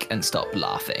 stoic and stop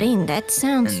laughing. Bean, that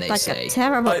sounds And they like say- a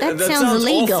terrible... That sounds sounds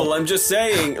illegal. awful. I'm just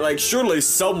saying, surely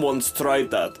someone's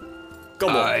tried that. Come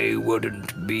on. I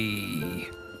wouldn't be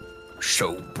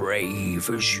so brave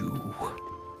as you.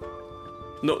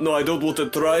 No, I don't want to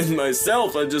try it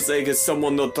myself. I'm just saying, has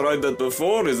someone not tried that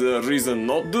before? Is there a reason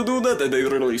not to do that? Are they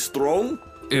really strong?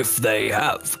 If they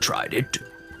have tried it,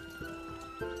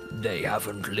 they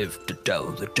haven't lived to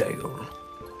tell the tale.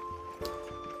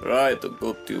 Right, I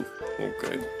got you.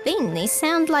 Okay. Bean, they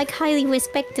sound like highly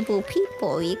respectable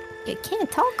people. You can't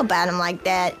talk about him like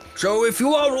that. So if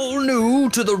you are all new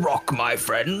to the Rock, my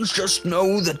friends, just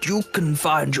know that you can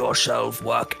find yourself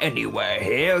work anywhere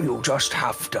here. You just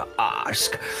have to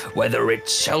ask. Whether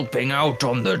it's helping out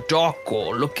on the dock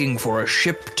or looking for a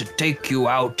ship to take you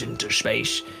out into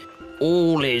space,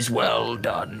 all is well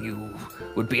done. You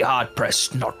would be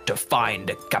hard-pressed not to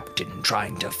find a captain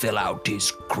trying to fill out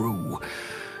his crew.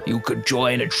 You could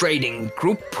join a trading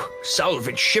group,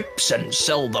 salvage ships, and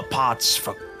sell the parts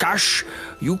for cash.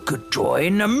 You could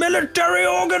join a military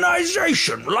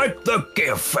organization like the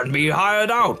GIF and be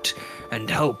hired out and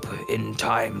help in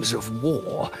times of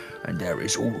war. And there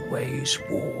is always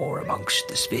war amongst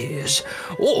the spheres.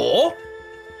 Or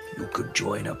you could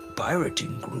join a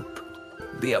pirating group,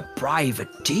 be a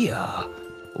privateer,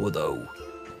 although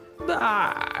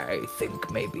I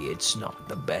think maybe it's not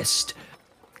the best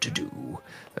to do.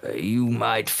 You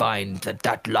might find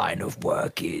that line of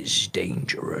work is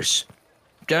dangerous.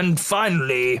 And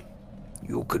finally,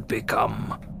 you could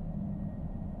become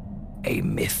a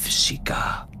myth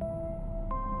seeker.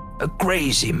 A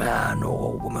crazy man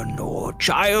or woman or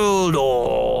child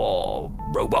or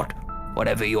robot,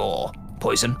 whatever your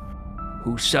poison,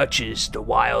 who searches the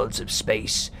wilds of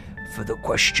space for the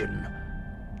question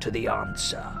to the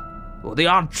answer, or the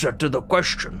answer to the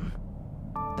question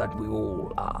that we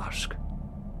all ask.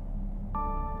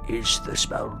 Is the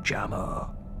Spelljammer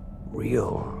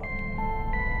real?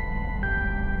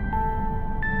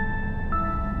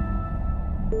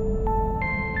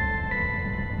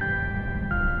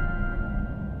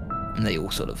 And they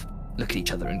all sort of look at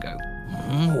each other and go,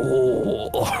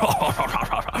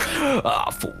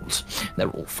 fools. They're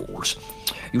all fools.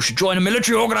 You should join a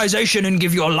military organization and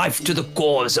give your life to the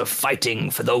cause of fighting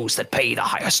for those that pay the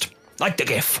highest, like the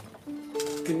GIF.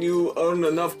 Can you earn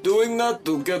enough doing that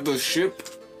to get a ship?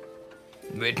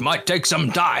 It might take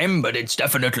some time, but it's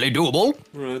definitely doable.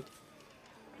 Right.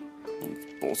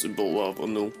 It's possible, I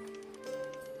don't know.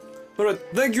 Alright,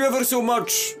 thank you ever so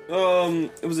much.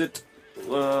 Was it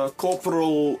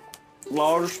Corporal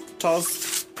Large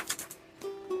Tusk?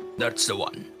 That's the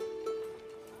one.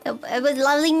 It was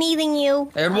lovely meeting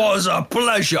you. It was a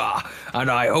pleasure, and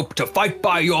I hope to fight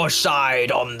by your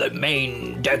side on the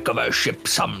main deck of a ship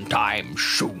sometime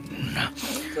soon.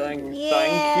 Thank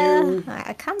you.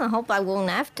 I kind of hope I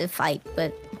won't have to fight,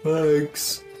 but...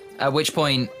 Thanks. At which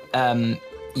point,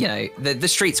 you know, the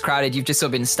street's crowded. You've just sort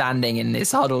of been standing in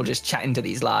this huddle just chatting to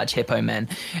these large hippo men.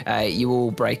 You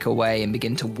all break away and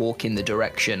begin to walk in the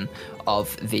direction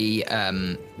of the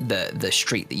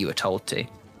street that you were told to.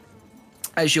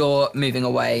 As you're moving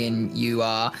away and you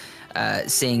are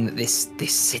seeing that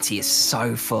this city is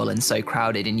so full and so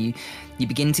crowded, and you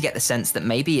begin to get the sense that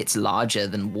maybe it's larger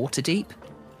than Waterdeep.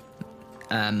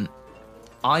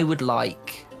 I would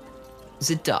like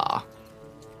Zadar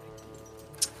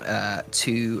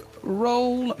to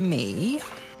roll me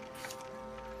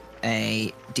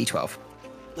a d12.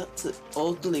 That's an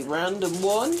oddly random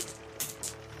one.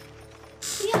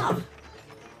 Yeah.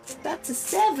 That's a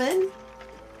 7.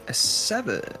 A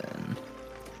 7.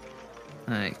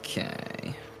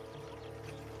 Okay.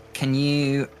 Can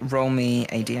you roll me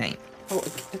a d8? Oh, a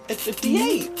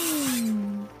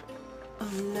D8. Oh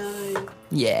no.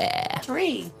 Yeah.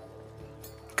 3.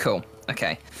 Cool.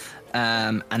 Okay.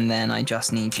 And then I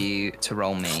just need you to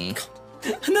roll me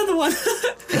Another one.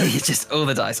 just all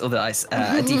the dice. A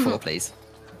d4, please.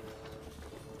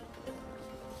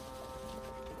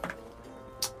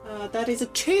 That is a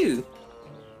 2.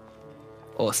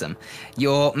 Awesome.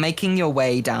 You're making your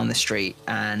way down the street,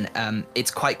 and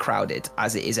it's quite crowded,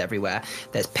 as it is everywhere.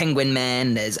 There's penguin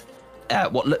men, there's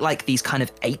what look like these kind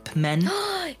of ape men.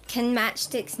 Can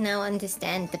Matchsticks now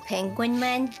understand the penguin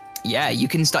man? Yeah,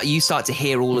 you start to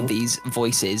hear all of these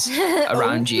voices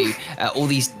around you. All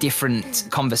these different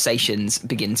conversations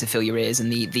begin to fill your ears,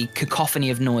 and the cacophony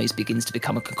of noise begins to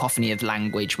become a cacophony of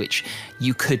language, which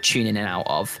you could tune in and out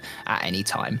of at any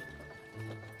time.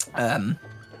 And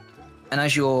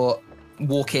as you're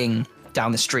walking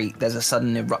down the street, there's a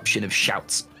sudden eruption of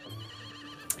shouts.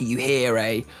 You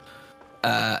hear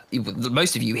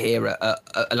most of you hear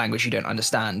a language you don't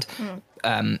understand.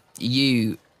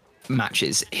 You,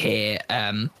 Matches, hear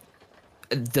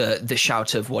the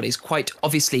shout of what is quite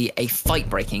obviously a fight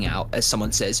breaking out as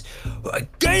someone says,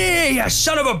 "Get here, you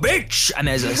son of a bitch!" And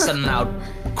there's a sudden loud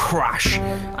crash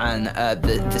and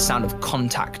the sound of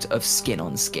contact of skin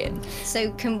on skin.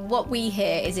 So what we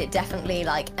hear, is it definitely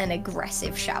like an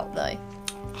aggressive shout though?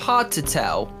 Hard to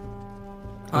tell.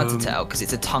 Hard to tell because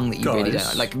it's a tongue that you really don't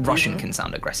know. Like Russian Mm-hmm. can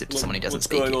sound aggressive to someone who doesn't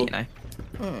speak it, you know.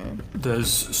 There's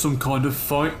some kind of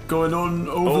fight going on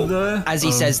over there. As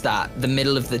he says that, the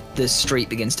middle of the street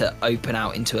begins to open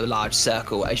out into a large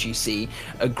circle as you see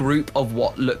a group of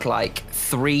what look like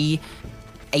 3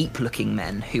 ape-looking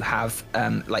men who have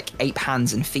like ape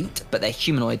hands and feet, but they're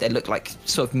humanoid. They look like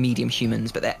sort of medium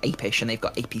humans, but they're apish and they've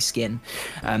got apey skin.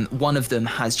 One of them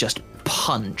has just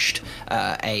punched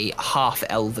a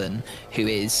half-elven who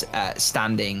is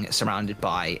standing surrounded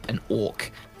by an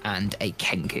orc and a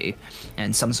kenku,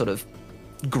 and some sort of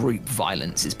group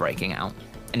violence is breaking out,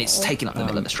 and it's taking up the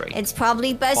middle of the street. It's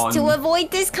probably best to avoid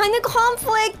this kind of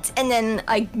conflict, and then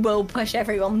I will push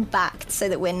everyone back so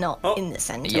that we're not in the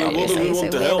centre. Yeah, obviously, so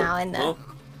we're help? now in there.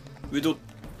 We don't.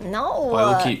 No.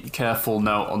 I will keep careful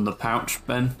now on the pouch,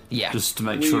 Ben. Yeah. Just to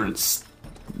make sure it's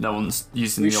no one's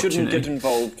using We the shouldn't opportunity. get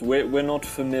involved. We're not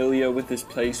familiar with this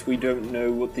place. We don't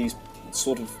know what these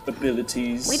sort of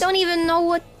abilities. We don't even know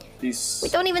what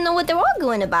they're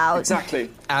arguing about. Exactly.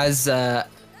 As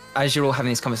you're all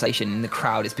having this conversation and the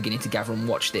crowd is beginning to gather and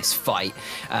watch this fight,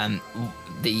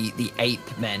 the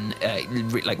ape men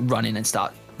like run in and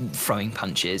start throwing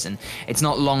punches, and it's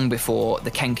not long before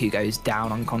the kenku goes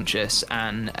down unconscious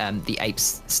and the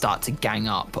apes start to gang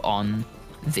up on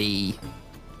the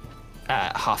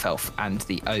half-elf and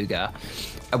the ogre,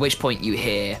 at which point you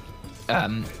hear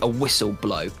a whistle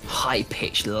blow,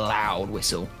 high-pitched, loud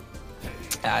whistle,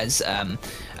 as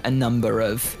a number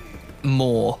of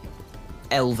more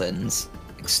elvens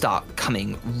start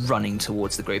running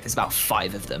towards the group. There's about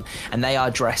 5 of them, and they are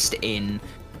dressed in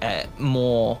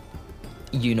more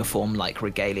uniform-like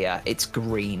regalia. It's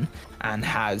green and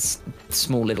has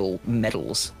small little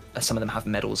medals. Some of them have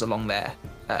medals along their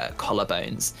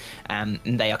collarbones, and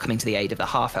they are coming to the aid of the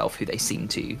half-elf, who they seem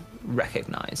to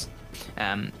recognise.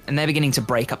 And they're beginning to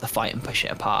break up the fight and push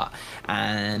it apart.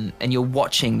 And you're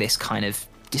watching this kind of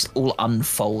just all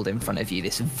unfold in front of you,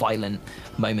 this violent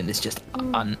moment that's just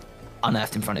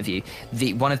unearthed in front of you.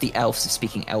 One of the elves is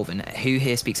speaking Elven. Who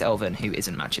here speaks Elven who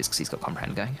isn't Matches, because he's got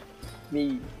Comprehend going?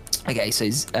 Me. Okay,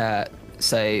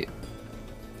 so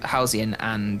Halcyon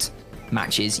and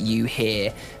Matches, you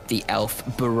hear the elf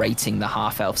berating the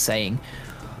half-elf, saying,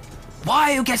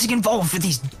 "Why are you getting involved with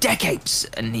these decapes?"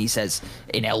 And he says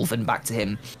in Elven back to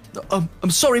him, I'm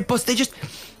sorry, boss, they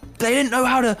didn't know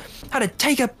how to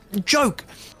take a joke."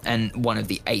 And one of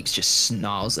the apes just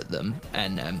snarls at them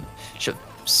and sort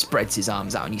of spreads his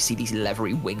arms out, and you see these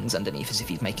leathery wings underneath as if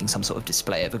he's making some sort of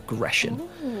display of aggression.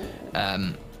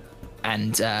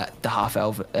 And the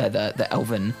half-elf, the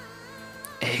Elven,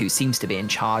 who seems to be in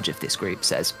charge of this group,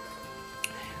 says,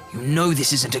 "You know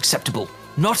this isn't acceptable.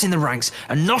 Not in the ranks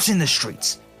and not in the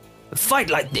streets. A fight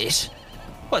like this,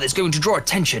 well, it's going to draw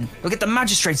attention. We'll get the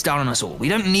magistrates down on us all. We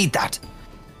don't need that."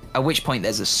 At which point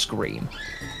there's a scream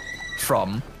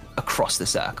from across the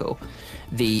circle.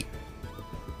 The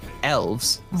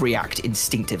elves react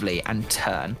instinctively and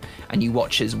turn, and you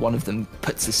watch as one of them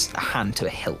puts a hand to a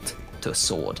hilt, to a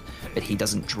sword, but he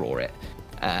doesn't draw it.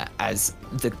 As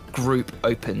the group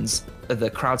opens, the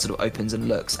crowd sort of opens and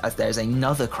looks, as there's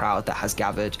another crowd that has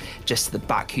gathered just to the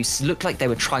back, who looked like they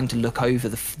were trying to look over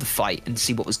the fight and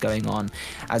see what was going on,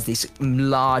 as this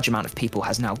large amount of people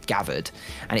has now gathered,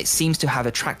 and it seems to have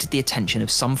attracted the attention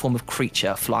of some form of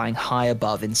creature flying high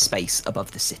above in space above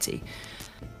the city.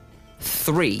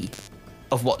 3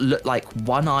 of what look like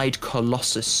one-eyed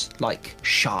colossus-like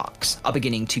sharks are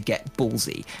beginning to get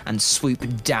ballsy and swoop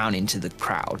down into the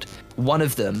crowd. One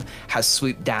of them has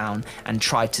swooped down and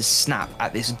tried to snap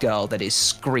at this girl that is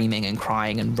screaming and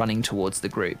crying and running towards the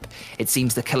group. It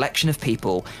seems the collection of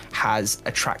people has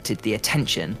attracted the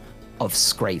attention of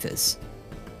Scravers.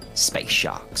 Space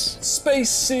sharks. Space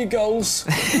seagulls.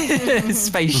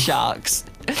 Space sharks.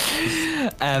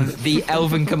 The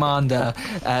elven commander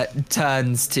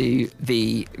turns to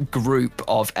the group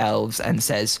of elves and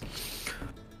says,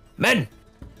 "Men,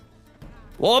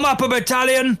 warm up a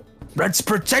battalion. Let's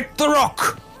protect the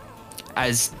rock."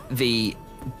 As the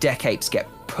decapes get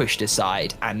pushed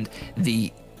aside and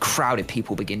the crowded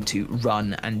people begin to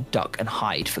run and duck and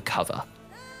hide for cover.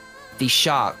 These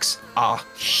sharks are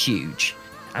huge,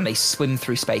 and they swim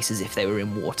through space as if they were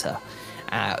in water.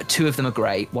 2 of them are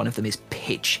grey, one of them is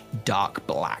pitch dark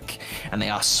black, and they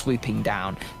are swooping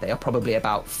down. They are probably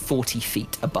about 40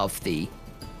 feet above the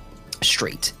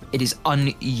street. It is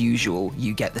unusual,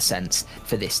 you get the sense,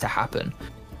 for this to happen.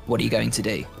 What are you going to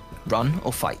do? Run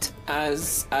or fight?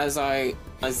 As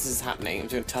this is happening, I'm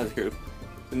going to tell you.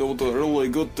 You know the really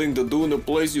good thing to do in a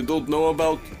place you don't know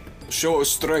about? Show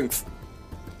strength.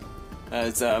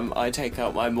 As I take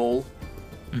out my maul.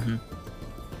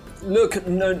 Look,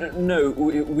 no,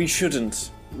 we shouldn't.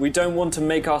 we don't want to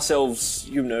make ourselves,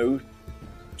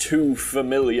 too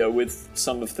familiar with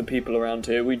some of the people around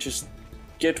here. We just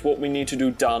get what we need to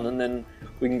do done, and then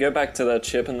we can go back to that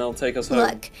ship and they'll take us home.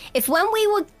 Look, if when we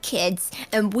were kids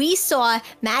and we saw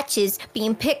matches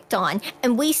being picked on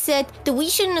and we said that we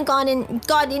shouldn't have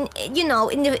gotten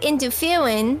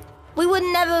interfering, we would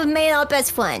never have made our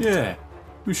best friend. Yeah,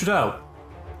 we should help.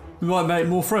 We might make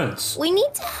more friends. We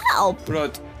need to help.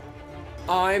 Right.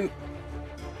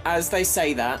 As they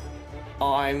say that,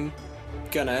 I'm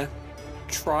gonna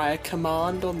try a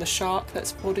command on the shark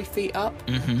that's 40 feet up.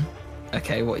 Mm-hmm.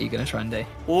 Okay, what are you going to try and do?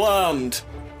 Land!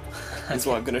 That's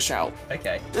what I'm going to shout.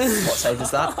 Okay. What save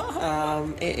is that?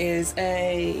 It is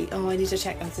a... Oh, I need to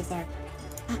check. I'm so sorry.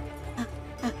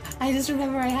 I just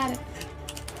remember I had it.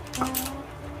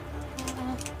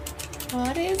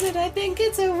 What is it? I think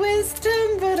it's a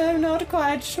wisdom, but I'm not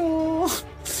quite sure.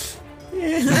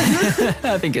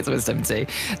 I think it's wisdom too.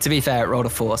 To be fair, it rolled a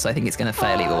 4, so I think it's going to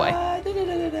fail either way.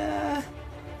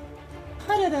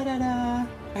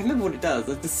 I remember what it does.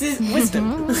 This is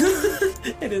wisdom.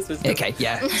 It is wisdom. Okay,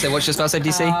 yeah. So what's your spell save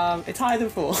DC? It's higher than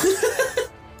 4.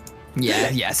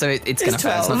 Yeah. So it's going to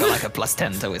fail. It's not got like a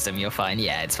 +10 to wisdom. You're fine.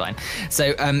 Yeah, it's fine.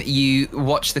 So you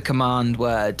watch the command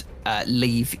word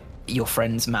leave your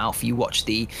friend's mouth. You watch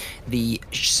the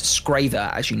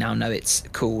scraver, as you now know it's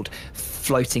called,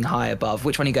 floating high above.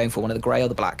 Which one are you going for? One of the grey or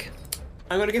the black?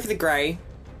 I'm going to go for the grey.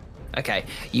 Okay.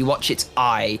 You watch its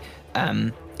eye,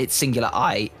 its singular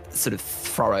eye, sort of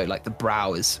furrow, like the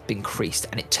brow has been creased,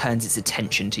 and it turns its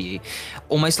attention to you,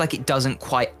 almost like it doesn't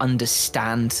quite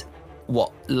understand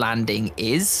what landing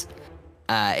is.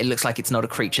 It looks like it's not a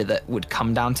creature that would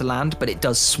come down to land, but it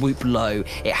does swoop low.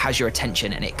 It has your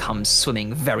attention, and it comes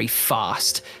swimming very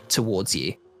fast towards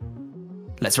you.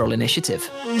 Let's roll initiative.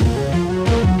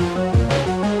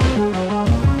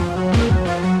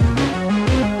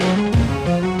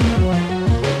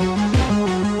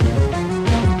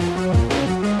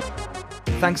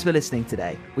 Thanks for listening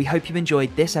today. We hope you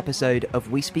enjoyed this episode of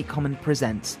We Speak Common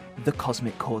presents The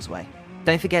Cosmic Causeway.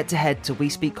 Don't forget to head to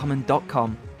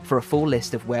WeSpeakCommon.com for a full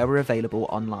list of where we're available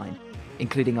online,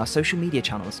 including our social media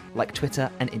channels like Twitter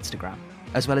and Instagram,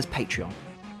 as well as Patreon,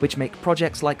 which make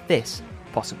projects like this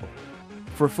possible.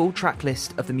 For a full track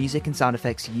list of the music and sound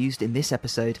effects used in this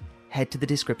episode, head to the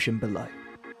description below.